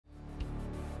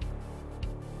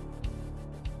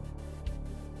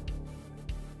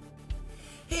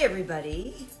Hey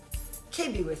everybody,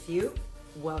 KB with you.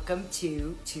 Welcome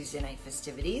to Tuesday Night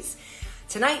Fistivities.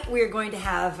 Tonight we are going to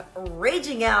have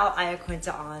Raging Al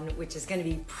Iaquinta on, which is going to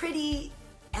be pretty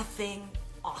effing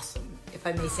awesome, if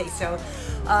I may say so.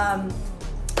 I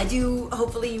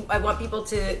want people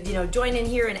to, join in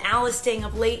here, and Al is staying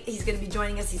up late. He's going to be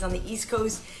joining us. He's on the East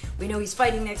Coast. We know he's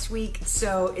fighting next week,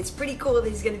 so it's pretty cool that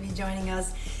he's going to be joining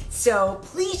us. So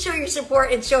please show your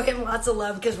support and show him lots of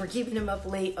love, because we're keeping him up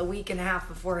late a week and a half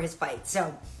before his fight.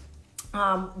 So,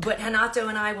 but Renato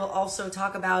and I will also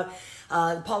talk about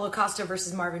Paulo Costa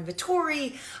versus Marvin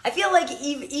Vettori. I feel like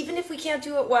even if we can't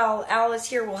do it while Al is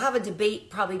here, we'll have a debate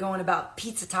probably going about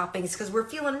pizza toppings, because we're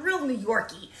feeling real New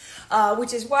Yorky,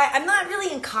 which is why I'm not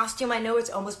really in costume. I know it's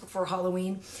almost before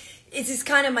Halloween. It's just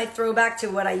kind of my throwback to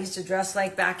what I used to dress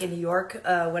like back in New York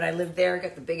when I lived there.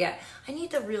 Got the big hat. I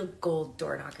need the real gold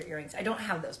door knocker earrings. I don't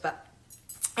have those, but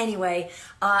anyway,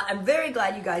 I'm very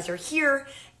glad you guys are here.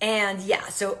 And yeah,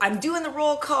 so I'm doing the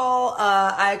roll call.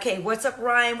 Okay, what's up,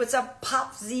 Ryan? What's up,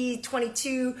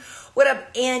 PopZ22? What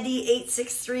up,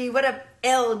 Andy863? What up,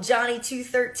 L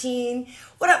Johnny213?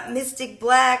 What up, Mystic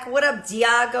Black? What up,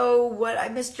 Diago? What, I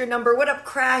missed your number. What up,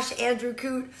 Crash? Andrew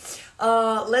Coot?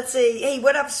 Let's see. Hey,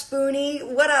 what up, Spoonie?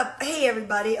 What up? Hey,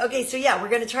 everybody. Okay, so yeah, we're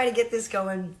gonna try to get this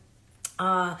going.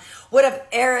 What up,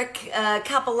 Eric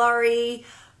Capillari?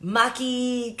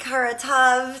 Maki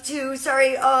Karatav too.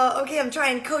 Sorry. Okay, I'm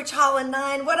trying. Coach Holland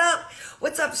 9. What up?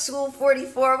 What's up, Soul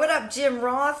 44? What up, Jim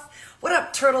Roth? What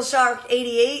up, Turtle Shark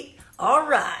 88? All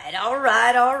right.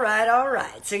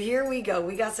 So here we go.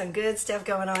 We got some good stuff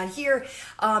going on here.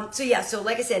 So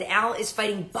like I said, Al is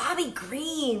fighting Bobby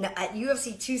Green at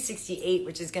UFC 268,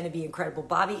 which is going to be incredible.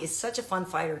 Bobby is such a fun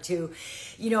fighter too.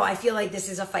 I feel like this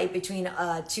is a fight between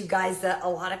two guys that a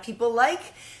lot of people like.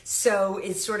 So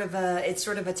it's sort of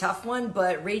a tough one,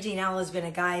 but Raging Al has been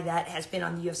a guy that has been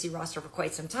on the UFC roster for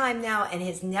quite some time now and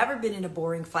has never been in a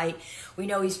boring fight. We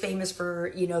know he's famous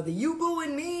for, the you boo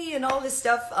and me and all this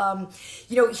stuff.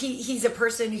 He's a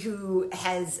person who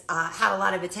has had a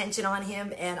lot of attention on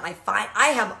him, and I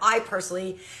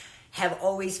personally have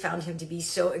always found him to be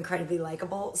so incredibly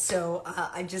likable. So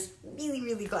I'm just really,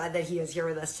 really glad that he is here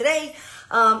with us today.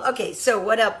 Okay, so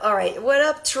what up? All right, what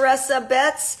up, Teresa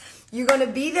Betts? You're going to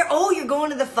be there? Oh, you're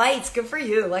going to the fights. Good for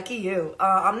you. Lucky you.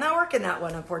 I'm not working that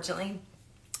one, unfortunately.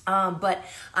 But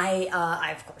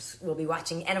I, of course, will be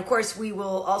watching. And, of course, we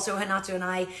will also, Renato and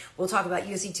I will talk about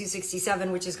UFC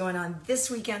 267, which is going on this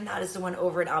weekend. That is the one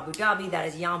over at Abu Dhabi. That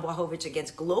is Jan Blachowicz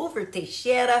against Glover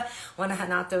Teixeira, one of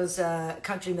Renato's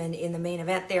countrymen in the main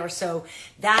event there. So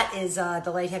that is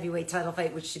the light heavyweight title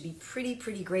fight, which should be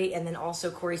pretty great. And then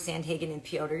also Corey Sandhagen and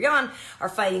Piotr Jan are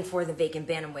fighting for the vacant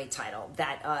bantamweight title.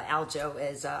 That Aljo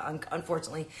is,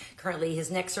 unfortunately, currently his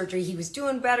neck surgery. He was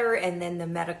doing better, and then the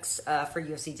medics for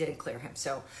UFC didn't clear him.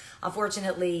 So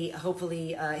unfortunately,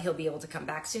 hopefully he'll be able to come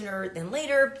back sooner than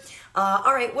later.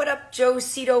 All right, what up, Joe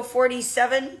Cito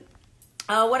 47?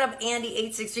 What up,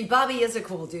 Andy863? Bobby is a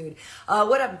cool dude.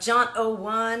 What up,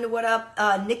 John01? What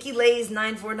up, Nikki Lays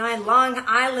 949? Long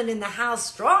Island in the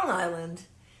house. Strong Island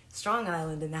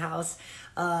in the house.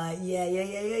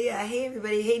 Yeah. Hey,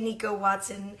 everybody. Hey, Nico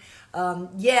Watson.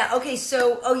 Okay,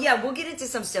 so, we'll get into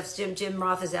some stuff. Jim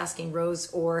Roth is asking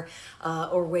Rose or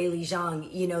Weili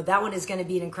Zhang. That one is going to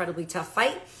be an incredibly tough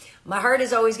fight. My heart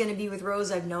is always going to be with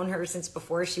Rose. I've known her since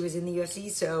before she was in the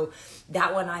UFC, so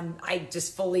that one I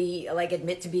just fully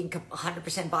admit to being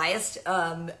 100% biased.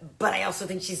 But I also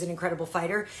think she's an incredible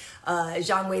fighter.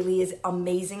 Zhang Weili is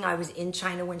amazing. I was in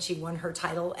China when she won her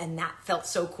title, and that felt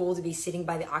so cool to be sitting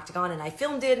by the octagon, and I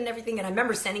filmed it and everything, and I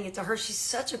remember sending it to her. She's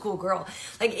such a cool girl.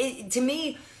 To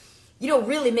me,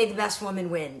 really may the best woman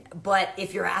win. But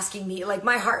if you're asking me,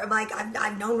 my heart, I'm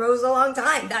I've known Rose a long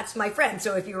time. That's my friend.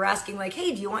 So if you were asking,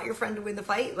 hey, do you want your friend to win the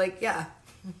fight? Yeah,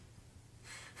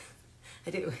 I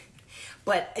do.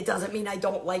 But it doesn't mean I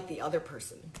don't like the other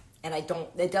person. And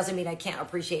it doesn't mean I can't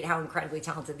appreciate how incredibly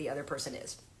talented the other person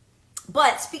is.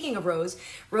 But speaking of Rose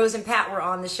and Pat were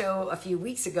on the show a few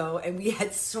weeks ago, and we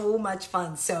had so much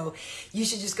fun. So you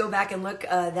should just go back and look.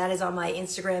 That is on my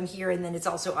Instagram here, and then it's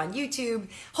also on YouTube.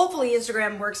 Hopefully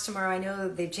Instagram works tomorrow. I know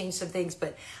they've changed some things,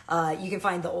 but you can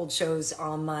find the old shows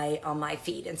on my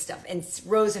feed and stuff. And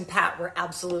Rose and Pat were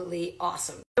absolutely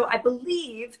awesome. So I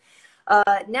believe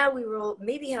now we will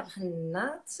maybe have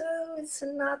Renato. Is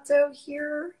Renato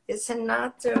here?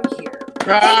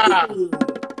 Ah. Hey.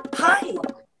 Hi.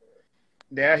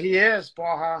 There he is,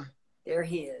 Paul. There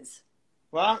he is.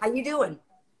 Well, how you doing?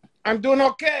 I'm doing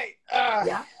okay.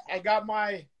 Yeah. I got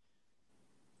my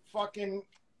fucking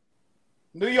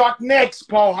New York Knicks,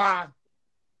 Paul.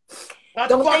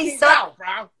 Don't they suck,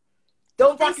 bro?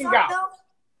 Don't they fucking suck, go. though?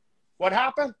 What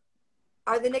happened?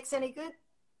 Are the Knicks any good?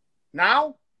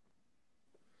 Now?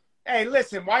 Hey,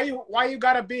 listen, why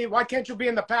can't you be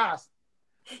in the past?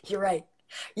 You're right.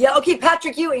 Yeah, okay,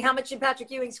 Patrick Ewing. How much did Patrick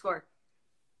Ewing score?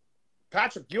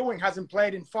 Patrick Ewing hasn't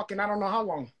played in fucking I don't know how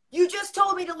long. You just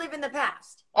told me to live in the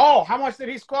past. Oh, how much did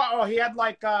he score? Oh, he had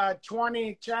like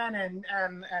 20, 10,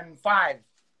 and 5.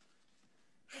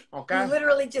 Okay. You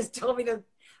literally just told me to.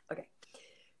 Okay.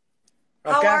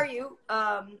 How are you?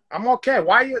 I'm okay.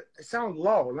 Why you sound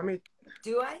low? Let me.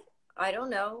 Do I? I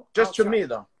don't know. Just to me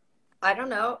though. I don't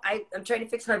know. I'm trying to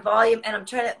fix my volume and I'm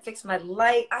trying to fix my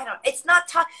light. It's not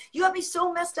you have me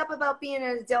so messed up about being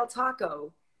at a Del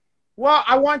Taco. Well,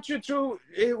 I want you to,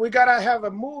 we got to have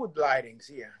a mood lightings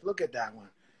here. Look at that one.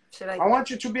 I want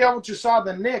you to be able to saw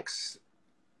the Knicks.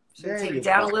 Should I take it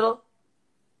down a little?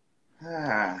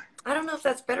 I don't know if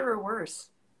that's better or worse.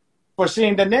 For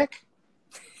seeing the Knicks?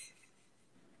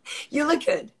 You look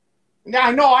good. Yeah,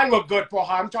 I know I look good,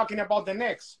 Poha. I'm talking about the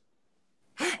Knicks.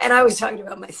 And I was talking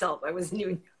about myself. I wasn't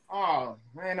even. Oh,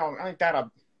 I know. Ain't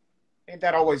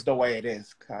that always the way it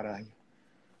is? God,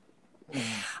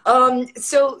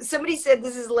 So somebody said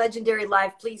this is legendary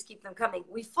live. Please keep them coming.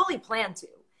 We fully plan to.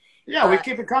 Yeah, we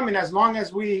keep it coming as long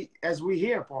as we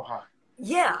hear, Poha.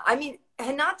 Yeah, I mean,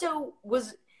 Renato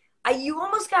was. You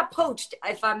almost got poached.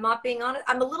 If I'm not being honest,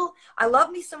 I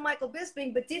love me some Michael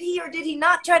Bisping, but did he or did he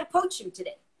not try to poach you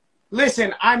today?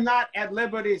 Listen, I'm not at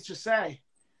liberty to say.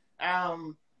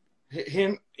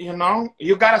 Him,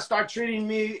 you got to start treating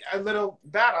me a little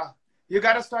better. You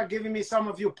got to start giving me some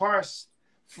of your purse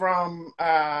from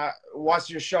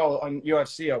what's your show on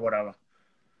UFC or whatever.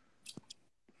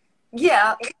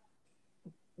 Yeah.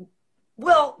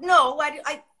 Well, no,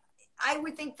 I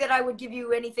would think that I would give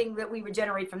you anything that we would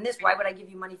generate from this. Why would I give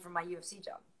you money from my UFC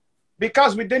job?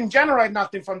 Because we didn't generate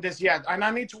nothing from this yet, and I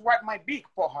need to wipe my beak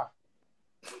for her.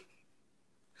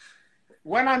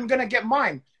 When I'm gonna get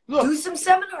mine? Look, do some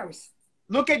seminars.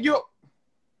 Look at you.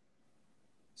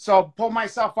 So pull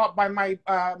myself up by my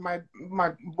my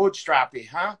bootstrappy,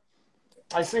 huh?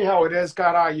 I see how it is.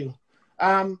 God, are you?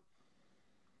 I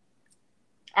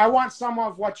want some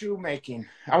of what you're making.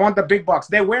 I want the big bucks.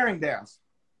 They're wearing theirs.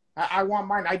 I want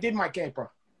mine. I did my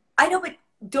caper. I know, but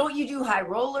don't you do high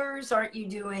rollers? Aren't you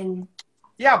doing?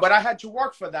 Yeah, but I had to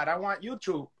work for that. I want you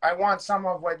to. I want some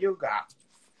of what you got,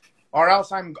 or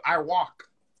else I walk.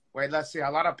 Wait, let's see. A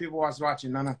lot of people was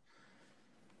watching. No.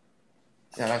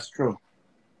 Yeah, that's true.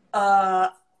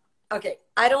 Okay.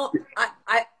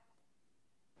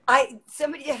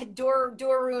 Somebody,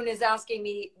 Dorun is asking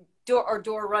me,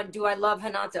 Door Run, do I love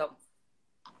Renato?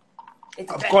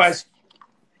 Of course.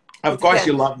 Of course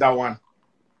you love that one.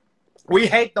 We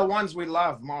hate the ones we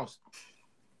love most.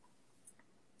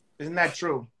 Isn't that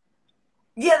true?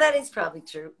 Yeah, that is probably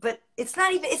true. But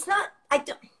Renato,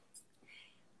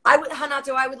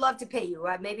 I would love to pay you.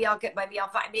 Maybe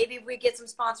if we get some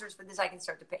sponsors for this, I can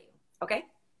start to pay you. Okay?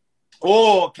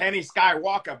 Oh, Kenny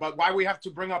Skywalker. But why we have to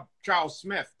bring up Charles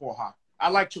Smith for her? I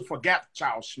like to forget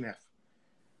Charles Smith.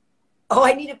 Oh,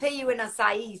 I need to pay you in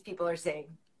acai, people are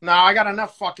saying. No, I got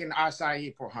enough fucking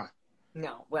acai for her.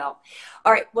 No, well,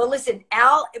 all right. Well, listen,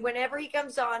 Al, whenever he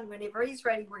comes on, whenever he's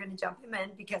ready, we're going to jump him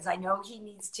in because I know he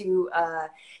needs to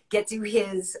get to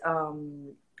his,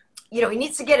 he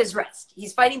needs to get his rest.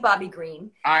 He's fighting Bobby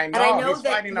Green. I know he's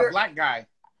fighting a black guy.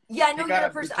 Yeah, I know you're a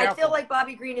person. I feel like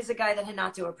Bobby Green is a guy that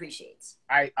Renato appreciates.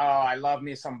 I love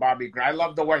me some Bobby Green. I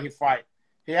love the way he fight.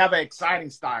 He have an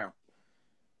exciting style.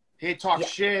 He talks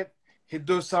shit. He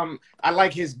do some. I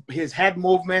like his head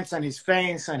movements and his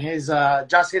feints and his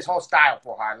just his whole style.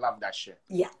 For her. I love that shit.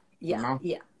 Yeah. No,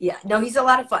 he's a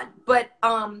lot of fun. But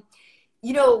how's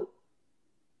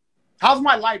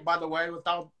my light, by the way,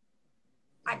 without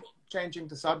changing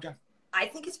the subject? I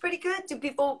think it's pretty good.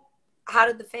 How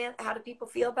do people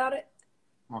feel about it?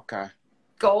 Okay.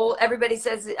 Goal. Everybody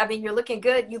says. I mean, you're looking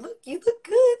good. You look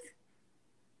good.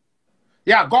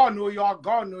 Yeah, go New York.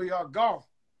 Go New York. Go.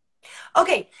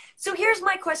 Okay, so here's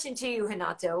my question to you,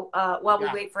 Renato, while we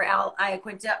wait for Al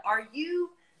Iaquinta.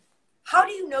 How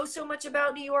do you know so much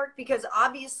about New York? Because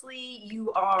obviously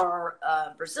you are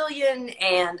Brazilian,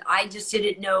 and I just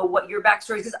didn't know what your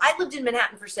backstory is. Because I lived in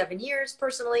Manhattan for 7 years,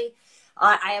 personally.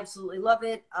 I absolutely love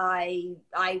it. I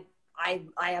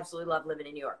absolutely love living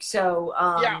in New York. So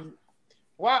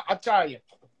well, I'll tell you,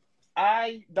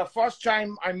 the first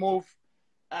time I moved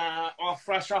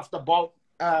fresh off the boat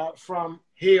from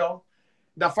Hill,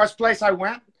 the first place I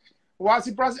went was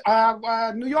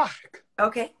New York.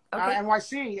 Okay.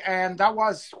 NYC, and that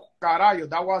was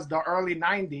the early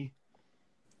 90s. I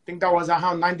think that was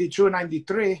around 92,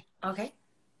 93. Okay.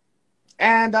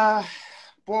 And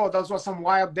Paul, those were some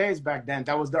wild days back then.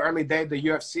 That was the early day of the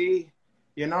UFC.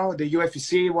 You know, the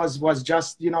UFC was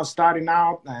just, you know, starting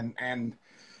out, and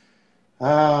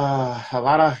a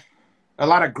lot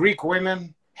of Greek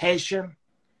women, Haitian,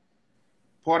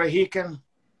 Puerto Rican,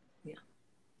 yeah,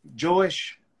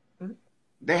 Jewish. Mm-hmm.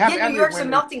 They have New York's a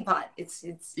melting pot. It's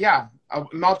yeah, a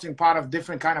melting pot of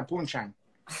different kind of punchang.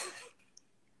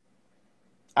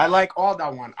 I like all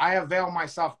that one. I avail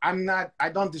myself. I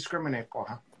don't discriminate for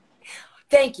her.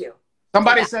 Thank you.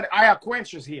 Somebody said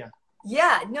Iaquinta is here.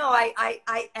 Yeah, no,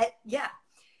 yeah.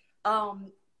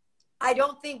 I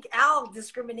don't think Al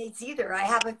discriminates either. I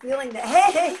have a feeling that,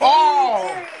 hey, oh,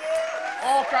 there he is.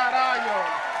 Oh, carajo.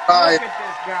 Hi. Look at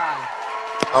this guy.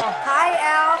 Oh. Hi,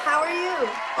 Al. How are you?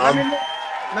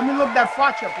 Let me look that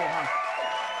facha for her.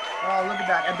 Oh, look at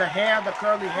that. And the hair, the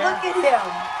curly hair. Look at him.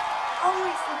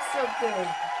 Always looks so good.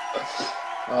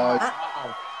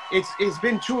 Wow. It's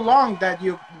been too long that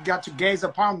you got to gaze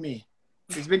upon me.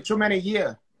 It's been too many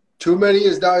years. Too many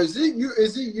years now. Is it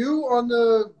you on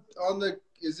the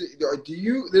do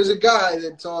you, there's a guy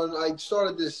that's on, I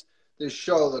started this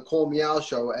show, the Call Me Al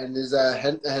show, and there's a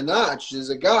Henach, there's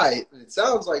a guy, it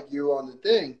sounds like you on the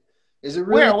thing. Is it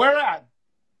really? Where at?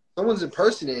 Someone's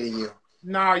impersonating you.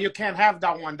 No, you can't have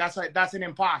that one. That's an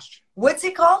imposture. What's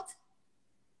it called?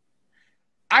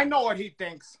 I know what he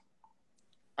thinks.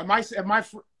 Am I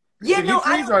Yeah, no,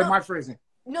 I don't know. Or am I freezing?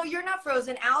 No, you're not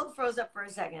frozen. Al froze up for a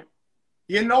second.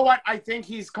 You know what? I think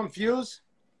he's confused.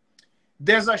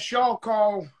 There's a show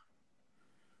called,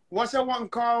 what's that one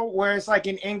called, where it's like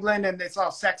in England and it's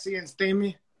all sexy and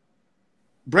steamy?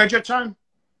 Bridgerton?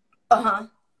 Uh-huh.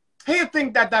 He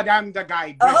think that I'm the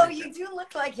guy. Oh, Bridgerton. you do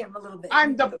look like him a little bit.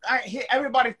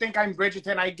 Everybody think I'm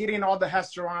Bridgerton. I get in all the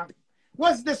restaurants.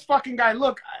 What's this fucking guy?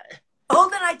 Look.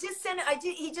 Hold on, I just sent it.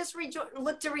 He just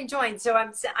looked to rejoin, so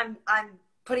I'm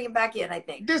putting him back in, I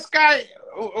think. This guy.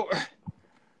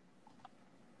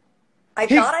 I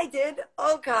thought I did.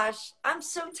 Oh gosh, I'm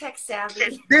so tech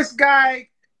savvy. This guy.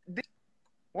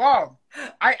 Whoa!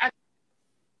 I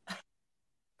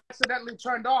accidentally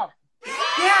turned off. There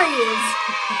he is.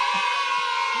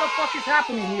 What the fuck is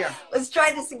happening here? Let's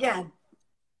try this again.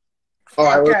 All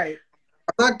right. Okay.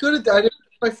 I'm not good at that. I did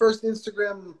my first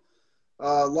Instagram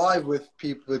live with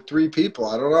three people.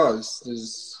 I don't know.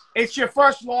 It's your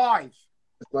first live.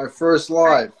 It's my first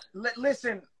live.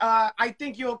 Listen, I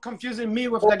think you're confusing me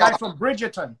with the guy from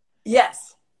Bridgerton.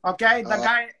 Yes. Okay, the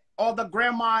guy, all the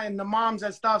grandma and the moms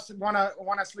and stuff wanna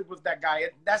sleep with that guy.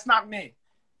 That's not me.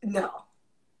 No.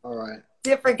 All right.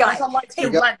 Different guy. That's a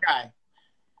light-skinned black guy.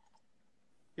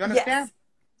 You understand?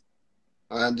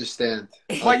 Yes. I understand.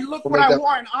 But you look what I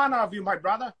wore in honor of you, my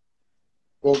brother.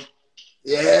 Well,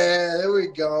 yeah, there we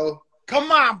go.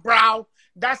 Come on, bro.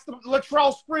 That's the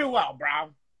Latrell Sprewell,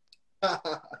 bro.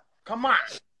 Come on.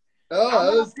 I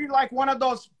want to be like one of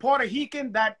those Puerto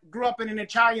Rican that grew up in an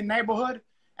Italian neighborhood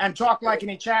and talk like an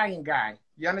Italian guy.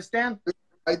 You understand?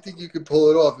 I think you could pull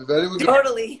it off. If anyone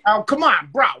Totally. Oh, come on,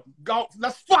 bro. Go.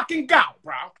 Let's fucking go,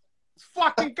 bro. Let's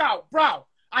fucking go, bro.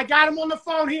 I got him on the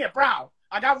phone here, bro.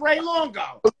 I got Ray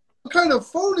Longo. What kind of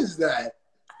phone is that?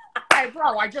 Hey,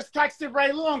 bro, I just texted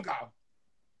Ray Longo.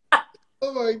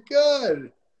 Oh, my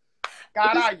God.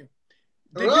 God, are you?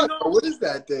 Did Right. you know? What is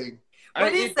that thing?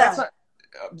 What is that?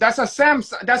 That's a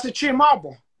Samsung. That's a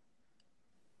T-Mobile.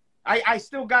 I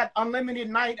still got unlimited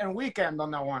night and weekend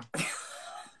on that one.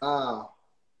 Oh.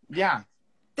 Yeah.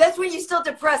 That's when you still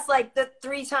depress like the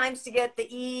 3 times to get the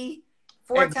E,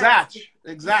 4 times.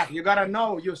 Exactly. You gotta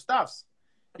know your stuffs.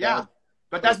 Yeah.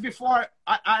 But that's before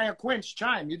Iaquinta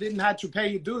chime. You didn't have to pay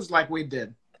your dues like we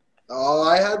did. Oh,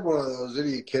 I had one of those. Are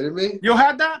you kidding me? You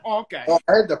had that? Oh, okay. Oh,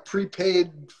 I had the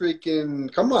prepaid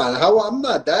freaking. Come on, I'm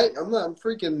not that. I'm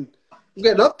freaking. I'm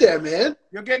getting up there, man.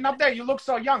 You're getting up there. You look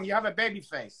so young. You have a baby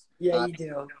face. Yeah, you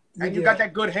do. You got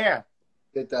that good hair.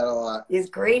 Get that a lot. He has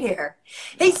great hair.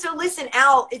 Hey, so listen,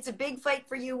 Al, it's a big fight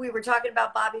for you. We were talking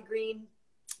about Bobby Green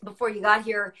before you got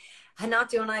here.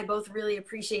 Renato and I both really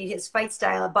appreciate his fight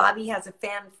style. Bobby has a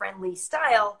fan-friendly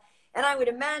style, and I would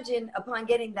imagine upon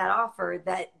getting that offer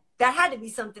that had to be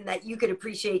something that you could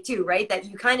appreciate too, right? That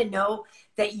you kind of know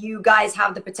that you guys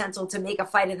have the potential to make a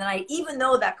fight of the night, even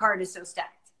though that card is so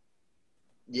stacked.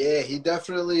 Yeah, he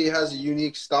definitely has a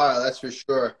unique style, that's for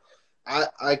sure.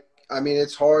 I mean,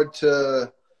 it's hard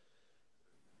to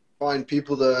find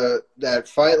people that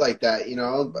fight like that, you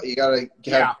know. But you gotta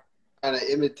kind of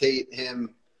imitate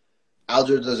him.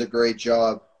 Aljo does a great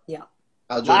job. Yeah,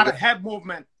 a lot of head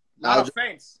movement, a lot of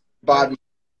feints. Bobby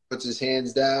puts his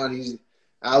hands down.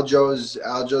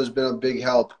 Aljo's been a big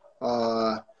help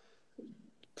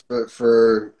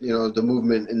for you know the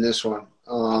movement in this one.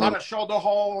 A lot of shoulder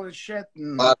hole and shit. A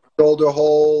lot of shoulder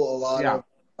hole, a lot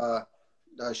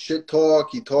of shit talk.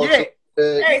 He talks. Yeah.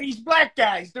 Hey, these black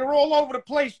guys, they're all over the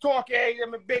place talking. Hey,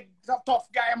 I'm a big, tough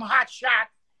guy. I'm a hot shot.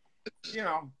 You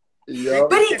know. Yep.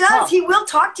 But he does. He will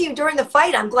talk to you during the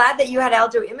fight. I'm glad that you had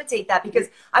Aldo imitate that, because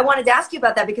I wanted to ask you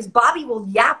about that, because Bobby will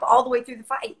yap all the way through the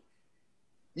fight.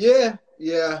 Yeah.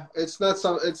 It's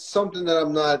something that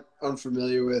I'm not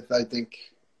unfamiliar with, I think.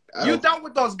 You dealt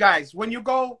with those guys. When you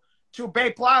go to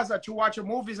Bay Plaza to watch your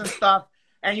movies and stuff,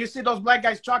 and you see those black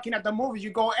guys talking at the movies, you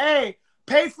go, hey,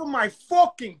 pay for my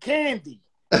fucking candy.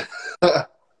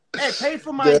 Hey, pay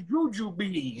for my juju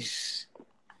bees.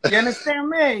 You understand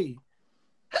me?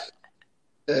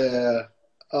 Yeah.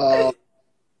 No,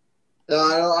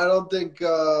 I don't think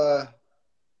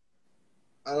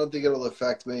it'll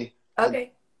affect me.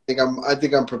 Okay. I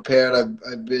think I'm prepared.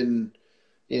 I've been,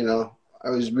 you know,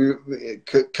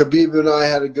 Khabib and I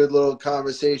had a good little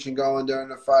conversation going during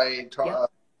the fight.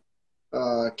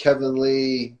 Kevin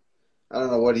Lee, I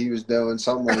don't know what he was doing,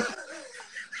 something like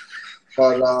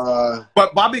that.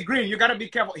 But Bobby Green, you got to be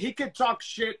careful. He could talk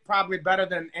shit probably better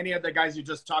than any of the guys you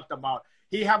just talked about.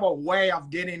 He have a way of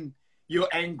getting you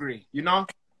angry, you know?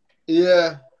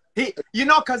 Yeah.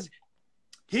 Because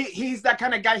he's that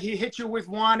kind of guy. He hit you with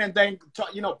one and then,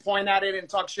 point at it and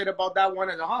talk shit about that one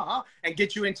and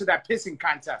get you into that pissing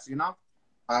contest, you know?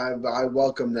 I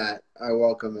welcome that. I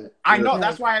welcome it. I know.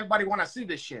 That's why everybody want to see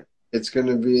this shit. It's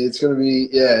gonna be.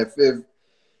 Yeah.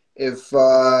 If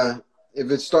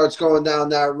it starts going down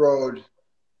that road,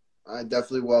 I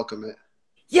definitely welcome it.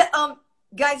 Yeah.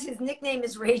 Guys, his nickname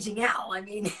is Raging Al. I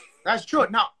mean, that's true.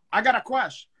 Now, I got a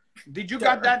question. Did you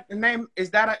got that name? Is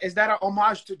that a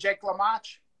homage to Jake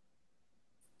LaMotte?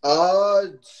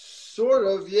 Sort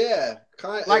of, yeah.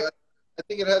 Kind. I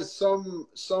think it has some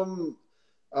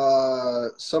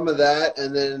of that,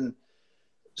 and then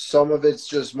some of it's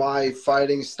just my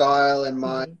fighting style and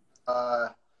my.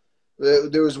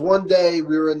 There was one day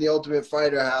we were in the Ultimate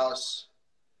Fighter house,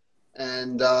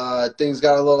 and things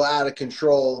got a little out of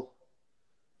control.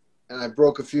 And I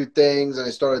broke a few things, and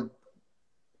I started.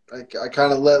 I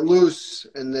kind of let loose,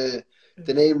 and the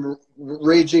name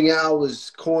Raging Al was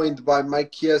coined by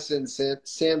Mike Chiesa and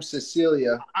Sam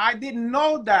Cecilia. I didn't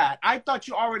know that. I thought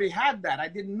you already had that. I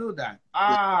didn't know that.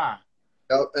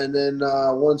 Yep. And then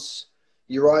once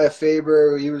Uriah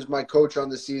Faber, he was my coach on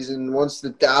the season. Once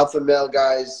the Alpha Male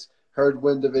guys heard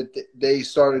wind of it, they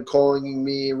started calling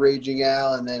me Raging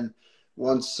Al. And then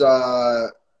once I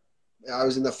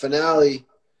was in the finale,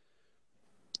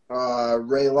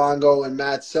 Ray Longo and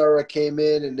Matt Serra came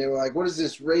in, and they were like, "What is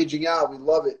this Raging Al? We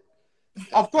love it."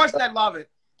 Of course, they love it.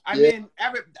 I mean,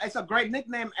 it's a great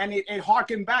nickname, and it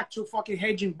harkened back to fucking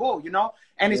Raging Bull, you know.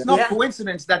 And it's no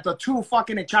coincidence that the two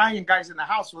fucking Italian guys in the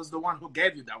house was the one who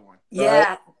gave you that one.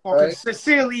 Yeah, fucking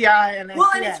Cecilia and and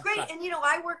it's great. And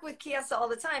I work with Chiesa all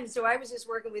the time, so I was just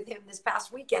working with him this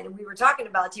past weekend, and we were talking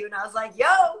about you, and I was like,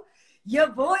 "Yo, your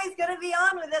boy's gonna be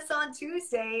on with us on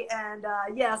Tuesday," and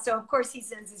so of course he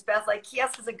sends his best. Like,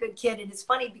 Chiesa's a good kid, and it's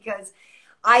funny because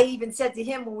I even said to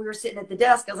him when we were sitting at the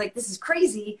desk, I was like, "This is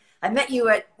crazy. I met you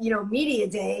at media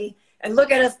day, and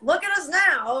look at us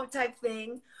now," type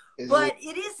thing. But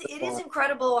it is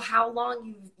incredible how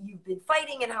long you've been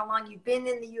fighting and how long you've been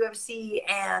in the UFC,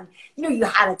 and you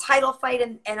had a title fight,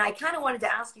 and I kind of wanted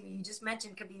to ask you. You just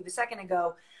mentioned Khabib a second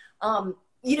ago.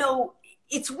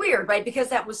 It's weird, right? Because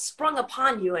that was sprung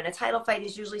upon you, and a title fight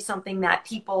is usually something that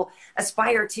people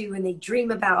aspire to and they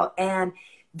dream about, and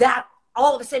that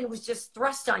all of a sudden was just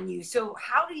thrust on you. So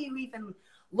how do you even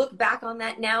look back on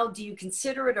that now? Do you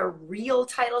consider it a real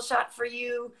title shot for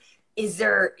you? Is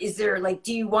there like,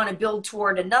 do you want to build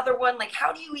toward another one? Like,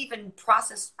 how do you even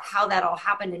process how that all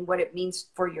happened and what it means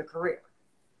for your career?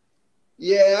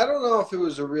 Yeah, I don't know if it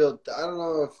was I don't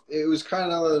know if it was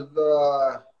kind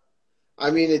of, I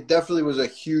mean, it definitely was a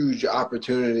huge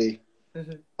opportunity.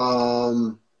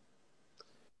 Mm-hmm.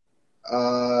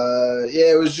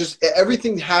 It was just,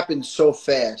 everything happened so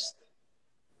fast.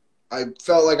 I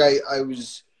felt like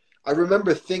I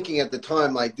remember thinking at the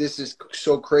time, like, this is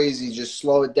so crazy, just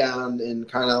slow it down, and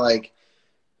kind of like,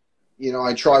 I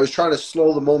was trying to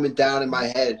slow the moment down in my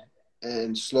head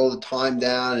and slow the time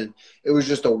down, and it was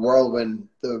just a whirlwind.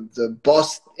 The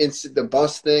bus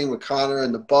thing with Conor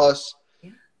and the bus.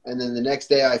 And then the next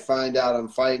day I find out I'm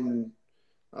fighting,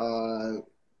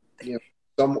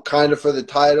 some kind of for the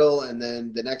title. And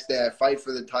then the next day I fight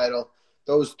for the title.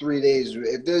 Those 3 days,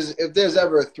 if there's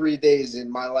ever 3 days in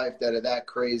my life that are that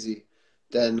crazy,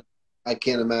 then I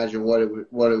can't imagine what it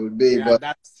would be. Yeah, but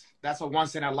that's a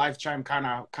once in a lifetime kind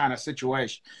of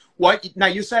situation. What now?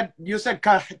 You said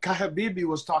Khabib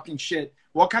was talking shit.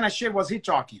 What kind of shit was he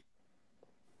talking?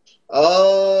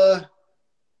 We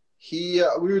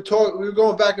were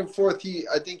going back and forth.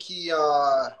 I think he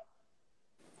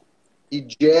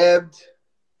jabbed,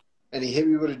 and he hit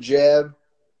me with a jab,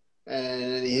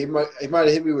 and he might have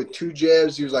hit me with 2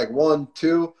 jabs. He was like 1,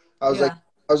 2. I was like,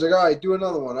 all right, do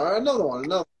another one. All right, another one.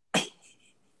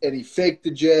 And he faked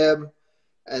the jab,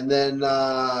 and then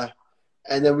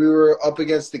we were up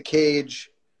against the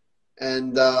cage,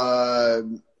 and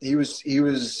he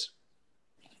was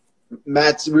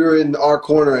Matt's. We were in our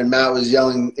corner, and Matt was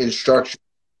yelling instructions.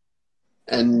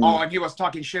 And and he was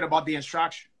talking shit about the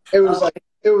instruction. It was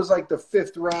like the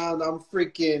 5th round.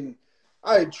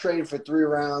 I had trained for 3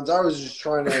 rounds. I was just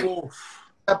trying to. At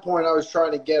that point, I was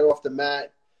trying to get off the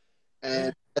mat,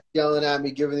 and yelling at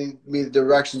me, giving me the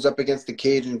directions up against the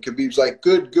cage. And Khabib's like,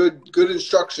 "Good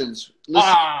instructions.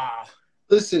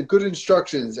 Listen, good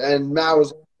instructions." And Matt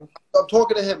was, "I'm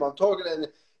talking to him. I'm talking to him."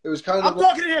 It was kind of. I'm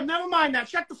talking to him. Never mind that.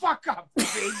 Shut the fuck up,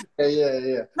 Khabib.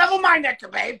 Yeah. Never mind that,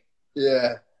 Khabib.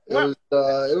 Yeah. It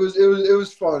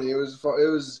was funny. It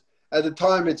was at the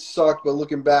time it sucked, but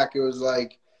looking back, it was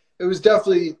like it was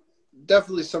definitely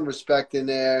some respect in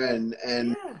there, and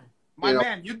my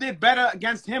man, you did better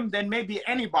against him than maybe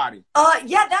anybody.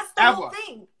 Yeah, that's the whole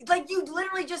thing. Like you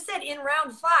literally just said in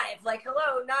round 5, like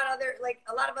hello,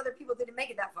 a lot of other people didn't make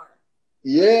it that far.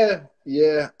 Yeah.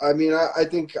 I mean, I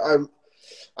think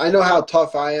I know how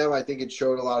tough I am. I think it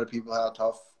showed a lot of people how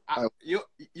tough.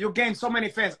 You gained so many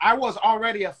fans. I was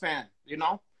already a fan, you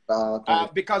know,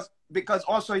 because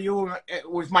also you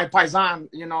with my paisan,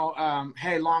 you know,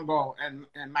 Hey Longo and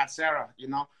Matt Serra, you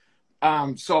know,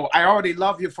 so I already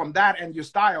love you from that and your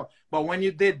style. But when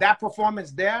you did that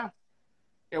performance there,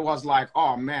 it was like,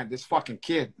 oh man, this fucking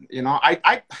kid, you know,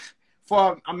 I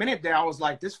for a minute there I was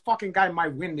like, this fucking guy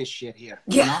might win this shit here.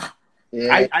 Yeah. You know?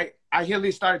 Yeah. I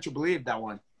really started to believe that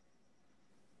one.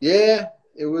 Yeah.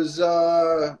 It was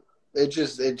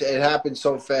it happened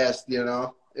so fast, you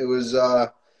know. It was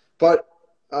but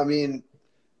I mean,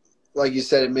 like you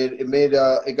said,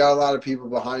 it got a lot of people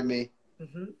behind me.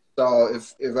 Mm-hmm. So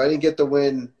if I didn't get the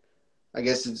win, I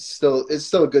guess it's still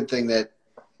a good thing that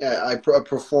I put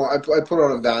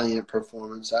on a valiant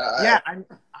performance.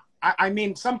 I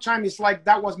mean, sometimes it's like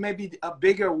that was maybe a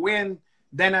bigger win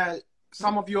than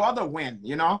some of your other win,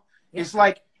 you know. Yeah. It's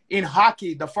like in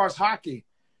hockey, the first hockey.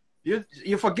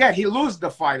 You forget he lose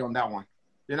the fight on that one,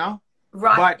 you know?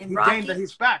 Right. But he gained the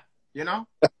respect, you know?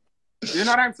 You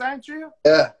know what I'm saying to you?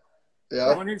 Yeah.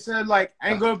 Yeah. When he said like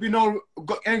ain't gonna be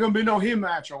no he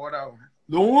match or whatever.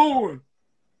 No.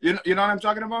 You know what I'm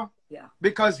talking about? Yeah.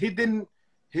 Because he didn't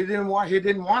want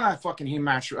a fucking he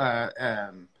match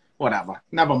whatever.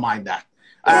 Never mind that.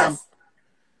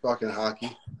 Fucking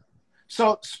hockey.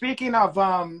 So speaking of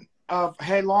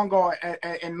Hey Longo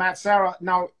and Matt Serra.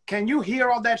 Now, can you hear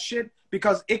all that shit?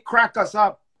 Because it cracked us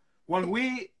up. When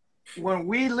we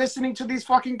listening to these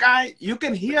fucking guys, you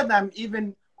can hear them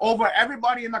even over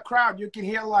everybody in the crowd. You can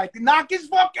hear like, knock his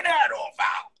fucking head off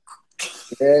out.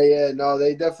 Yeah. No,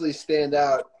 they definitely stand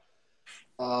out.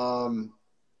 I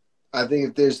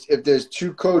think if there's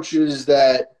 2 coaches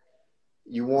that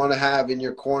you want to have in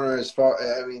your corner,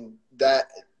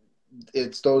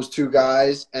 it's those 2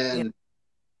 guys.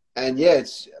 And yeah,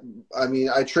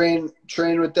 I train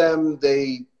with them.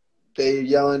 They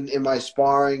yelling in my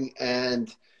sparring,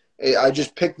 and I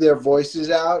just pick their voices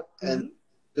out, and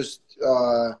just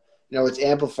it's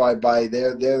amplified by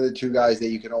they're the 2 guys that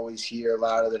you can always hear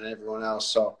louder than everyone else.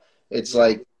 So it's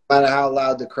like no matter how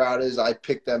loud the crowd is, I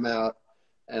pick them out,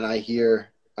 and I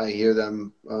hear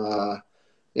them,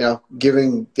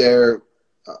 giving their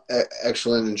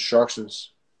excellent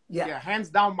instructions. Yeah, hands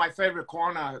down my favorite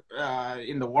corner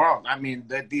in the world. I mean,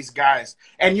 these guys.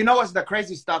 And you know what's the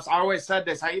crazy stuff? I always said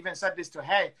this. I even said this to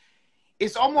Hey.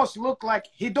 It's almost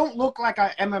he don't look like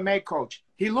an MMA coach.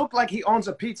 He looked like he owns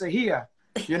a pizza here,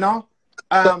 you know?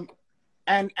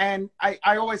 And I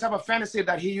always have a fantasy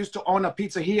that he used to own a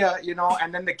pizza here, you know,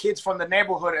 and then the kids from the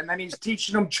neighborhood, and then he's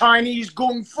teaching them Chinese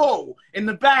kung fu in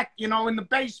the back, you know, in the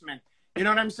basement. You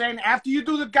know what I'm saying? After you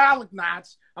do the garlic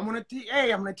knots, I'm gonna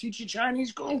teach you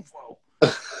Chinese kung fu.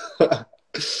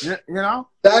 you know?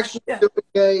 Actually,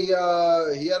 he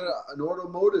had an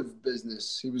automotive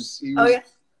business. He was. Oh yeah.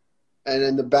 And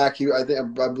in the back,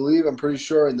 I'm pretty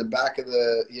sure in the back of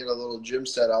he had a little gym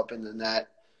set up in the net.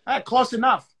 Close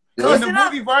enough. Yeah. In the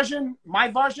movie version,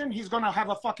 my version, he's gonna have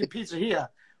a fucking pizza here.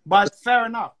 But fair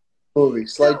enough. Movie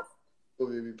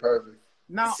would be perfect.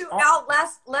 Now, Al,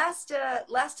 last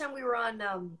time we were on,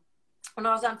 when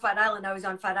I was on Fight Island, I was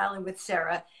on Fight Island with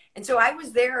Sarah, and so I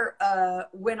was there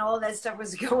when all that stuff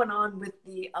was going on with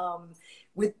the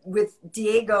with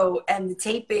Diego and the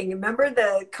taping. Remember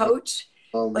the coach?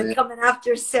 Oh, like man. coming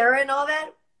after Sarah and all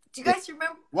that. Do you guys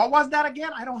remember? What was that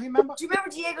again? I don't remember. Do you remember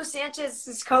Diego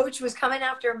Sanchez's coach was coming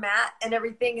after Matt and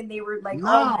everything, and they were like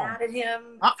all No. mad at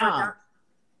him for Uh-uh. not.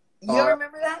 You don't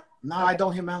remember that? No, Okay. I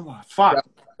don't remember. Fuck.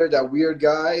 That weird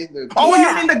guy. Oh, Yeah.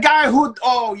 you mean the guy who?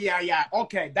 Oh, yeah.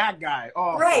 Okay, that guy.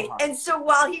 Oh, Right. fuck. And so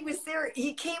while he was there,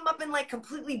 he came up and like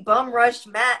completely bum rushed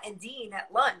Matt and Dean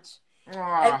at lunch.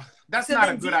 That's So not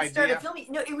then a good Dean started idea. filming.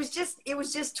 No, it was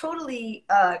just totally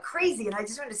crazy. And I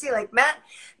just wanted to say, like, Matt,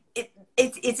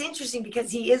 it's interesting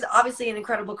because he is obviously an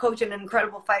incredible coach and an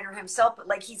incredible fighter himself, but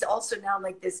like he's also now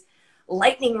like this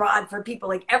lightning rod for people.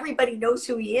 Like everybody knows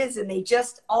who he is, and they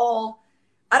just all,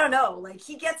 I don't know, like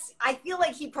I feel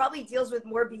like he probably deals with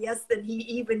more BS than he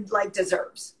even like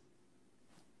deserves.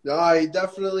 No, he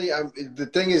definitely. The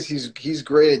thing is, he's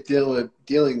great at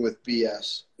dealing with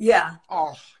BS. Yeah.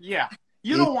 Oh, yeah.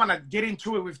 You don't want to get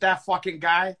into it with that fucking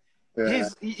guy. Yeah.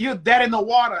 You're dead in the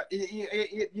water.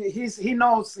 He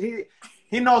knows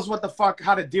what the fuck,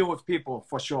 how to deal with people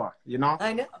for sure. You know.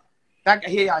 I know.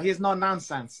 He's no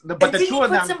nonsense. But And the did two he of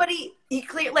put them. somebody? He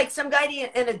cleared like some guy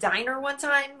in a diner one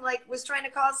time, like was trying to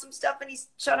cause some stuff, and he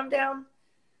shut him down.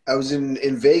 I was in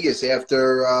Vegas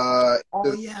after Oh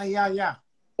the yeah.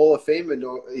 Hall of Fame, and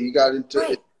he got into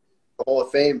Right. the Hall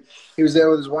of Fame. He was there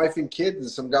with his wife and kids, and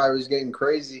some guy was getting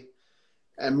crazy.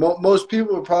 And most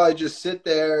people would probably just sit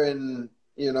there and,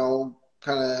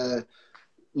 kind of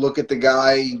look at the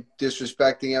guy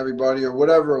disrespecting everybody or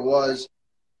whatever it was.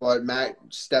 But Matt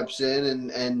steps in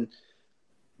and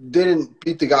didn't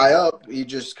beat the guy up. He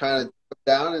just kind of took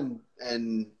down,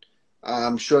 and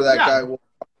I'm sure that guy will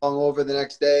hung over the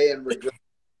next day and regret.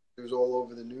 It was all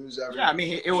over the news. Yeah, I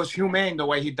mean, it was humane the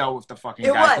way he dealt with the fucking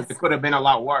It guy. was. It could have been a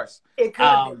lot worse. It could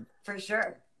have been, for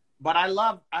sure. But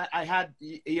I had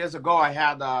years ago, I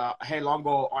had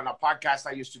Serra-Longo on a podcast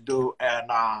I used to do. And,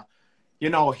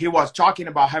 he was talking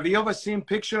about, have you ever seen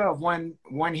picture of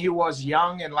when he was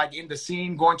young and like in the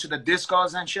scene going to the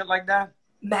discos and shit like that?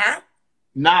 Matt?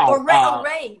 No. Or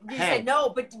Ray. You hey. said no,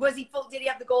 but was he full? Did he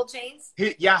have the gold chains?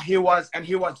 He was. And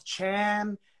he was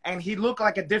Chan. And he looked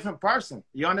like a different person.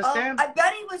 You understand? I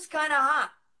bet he was kind of hot.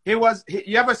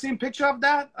 You ever seen picture of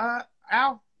that,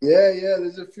 Al? Yeah.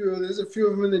 There's a few of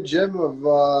them in the gym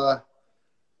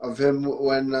of him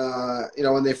when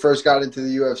when they first got into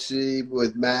the UFC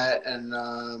with Matt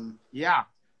and Yeah.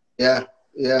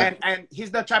 And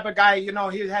he's the type of guy,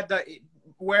 he had to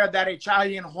wear that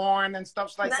Italian horn and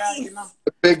stuff like that,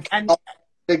 The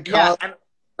big yeah,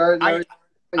 collar.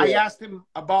 I asked him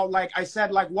about I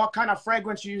said what kind of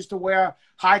fragrance you used to wear,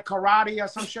 high karate or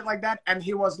some shit like that, and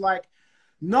he was like,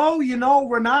 no,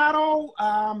 Renato,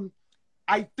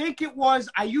 I think it was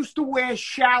I used to wear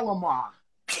Shalimar.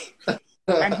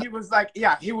 And he was like,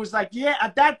 yeah,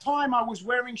 at that time I was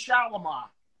wearing Shalimar.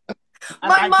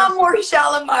 My mom wore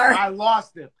Shalimar. I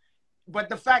lost it. But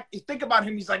think about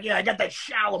him, he's like, yeah, I got that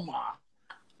Shalimar.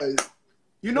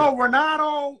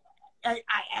 Renato,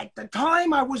 at the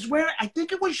time I was wearing, I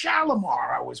think it was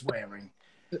Shalimar I was wearing.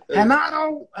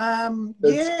 Renato,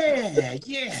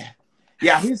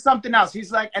 yeah, he's something else.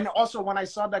 He's like, and also when I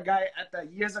saw that guy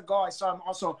years ago, I saw him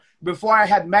also, before I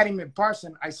had met him in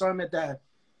person, I saw him at the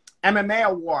MMA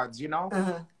awards,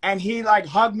 and he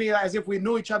hugged me as if we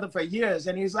knew each other for years.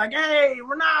 And he's like, hey,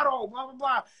 Renato, blah, blah,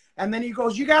 blah. And then he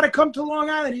goes, you got to come to Long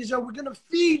Island. He said, we're going to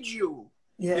feed you.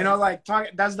 Yeah.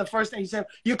 That's the first thing he said.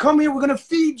 You come here, we're going to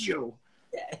feed you.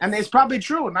 Yeah. And it's probably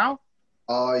true now.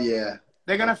 Oh, yeah.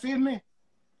 They're going to feed me?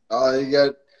 Oh,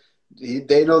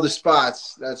 they know the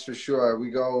spots. That's for sure. We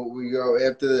go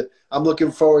after I'm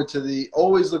looking forward to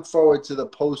always look forward to the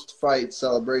post-fight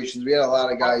celebrations. We had a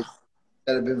lot of guys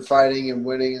that have been fighting and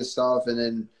winning and stuff. And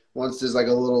then once there's a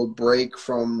little break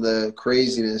from the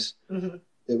craziness,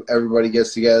 everybody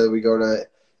gets together. We go to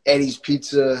Eddie's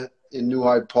Pizza in New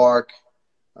Hyde Park.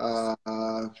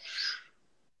 Can't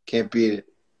beat it.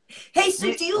 Hey,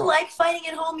 so do you like fighting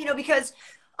at home? Because,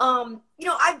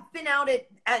 I've been out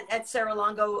at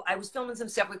Serra-Longo. I was filming some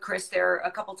stuff with Chris there a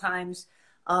couple times.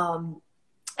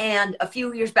 And a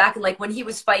few years back, when he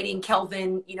was fighting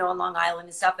Kelvin, on Long Island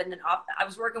and stuff. And then I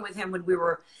was working with him when we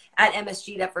were at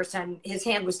MSG that first time. His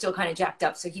hand was still kind of jacked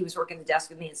up, so he was working the desk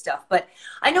with me and stuff. But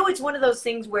I know it's one of those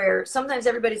things where sometimes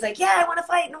everybody's like, yeah, I want to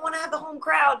fight and I want to have the home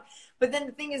crowd. But then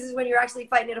the thing is when you're actually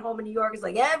fighting at home in New York, it's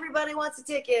like everybody wants a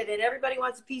ticket and everybody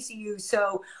wants a piece of you.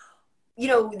 So,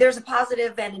 there's a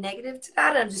positive and a negative to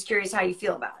that. I'm just curious how you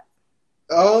feel about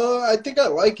it. I think I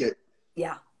like it.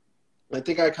 Yeah. I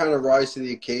think I kind of rise to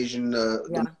the occasion.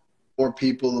 The more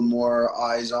people, the more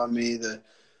eyes on me.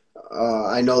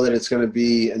 I know that it's going to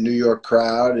be a New York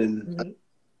crowd and it's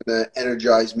going to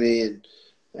energize me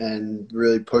and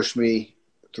really push me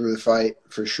through the fight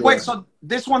for sure. Wait, so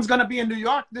this one's gonna be in New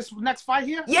York? This next fight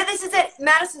here? Yeah, this is at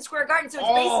Madison Square Garden. So it's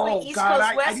basically East Coast,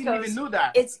 West Coast. I didn't even know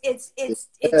that.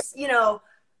 It's you know.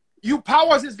 You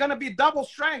Powers is gonna be double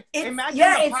strength. Imagine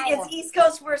it's East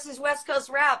Coast versus West Coast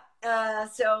rap.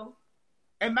 So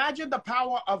imagine the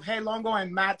power of Serra-Longo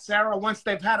and Matt Serra once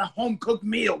they've had a home cooked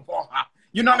meal.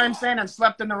 You know what I'm saying? And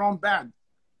slept in their own bed.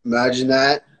 Imagine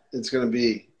that. It's gonna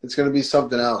be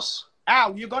something else.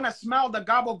 Al, you're gonna smell the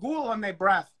gabagool on their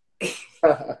breath.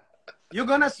 You're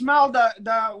gonna smell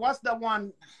the what's the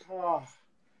one? Oh,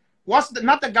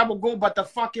 not the gabagool, but the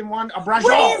fucking one? A braciole.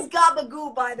 What is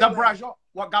gabagool, by the way? The braciole.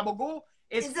 What gabagool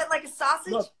is? Is it like a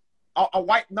sausage? Look, a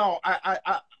white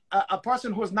a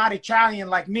person who's not Italian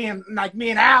like me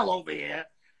and Al over here.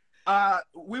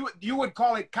 You would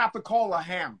call it capicola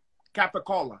ham.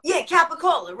 Capicola. Yeah,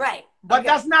 capicola, right. But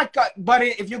that's not. But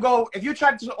if you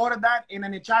try to order that in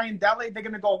an Italian deli, they're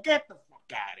gonna go, get the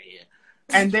fuck out of here,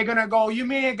 and they're gonna go, you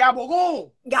mean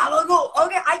gabagool? Gabagool.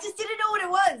 Okay, I just didn't know what it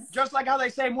was. Just like how they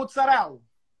say mozzarella.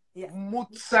 Yeah.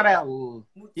 Mozzarella.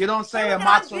 You don't say a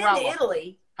mozzarella. I've been to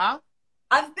Italy. Huh?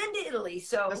 I've been to Italy,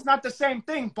 so that's not the same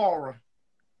thing, Paula.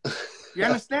 You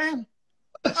understand?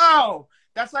 Oh,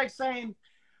 that's like saying,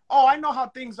 oh, I know how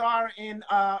things are in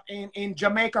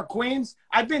Jamaica, Queens.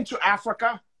 I've been to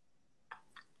Africa.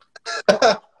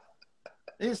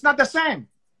 It's not the same.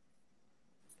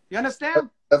 You understand?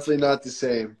 Definitely not the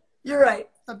same. You're right.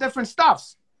 The different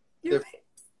stuffs. You're right.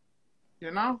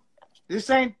 You know? This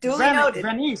ain't noted.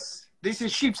 Venice. This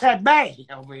is Sheepshead Bay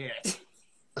over here.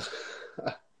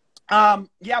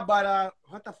 Yeah, but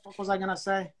what the fuck was I gonna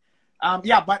say?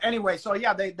 Yeah, but anyway, so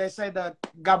yeah, they say the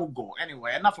gabagool.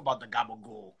 Anyway, enough about the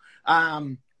gabagool.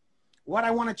 What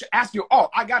I wanted to ask you. Oh,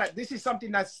 I got it. This is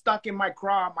something that's stuck in my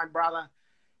craw, my brother.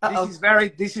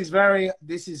 This is very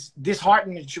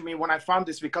disheartening to me when I found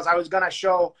this, because I was gonna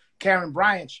show Karyn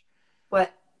Bryant.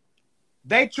 What?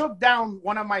 They took down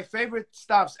one of my favorite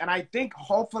stuffs, and I think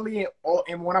hopefully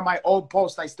in one of my old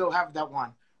posts I still have that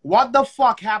one. What the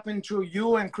fuck happened to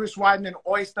you and Chris Weidman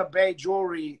Oyster Bay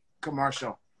jewelry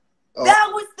commercial? That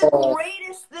was the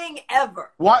greatest thing ever.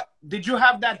 What? Did you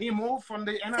have that removed from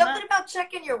the internet? Something about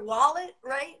checking your wallet,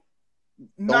 right?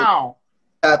 No.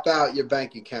 Tap out your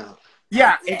bank account.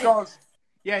 Yeah, it goes.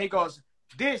 Yeah, he goes,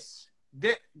 this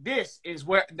is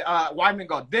where, Weidman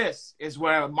goes, this is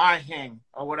where my hang,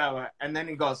 or whatever. And then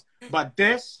he goes, but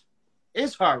this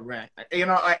is her ring. You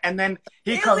know, and then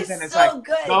he comes in and it's like,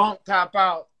 good. Don't tap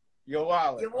out your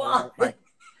wallet. Your wallet. Like,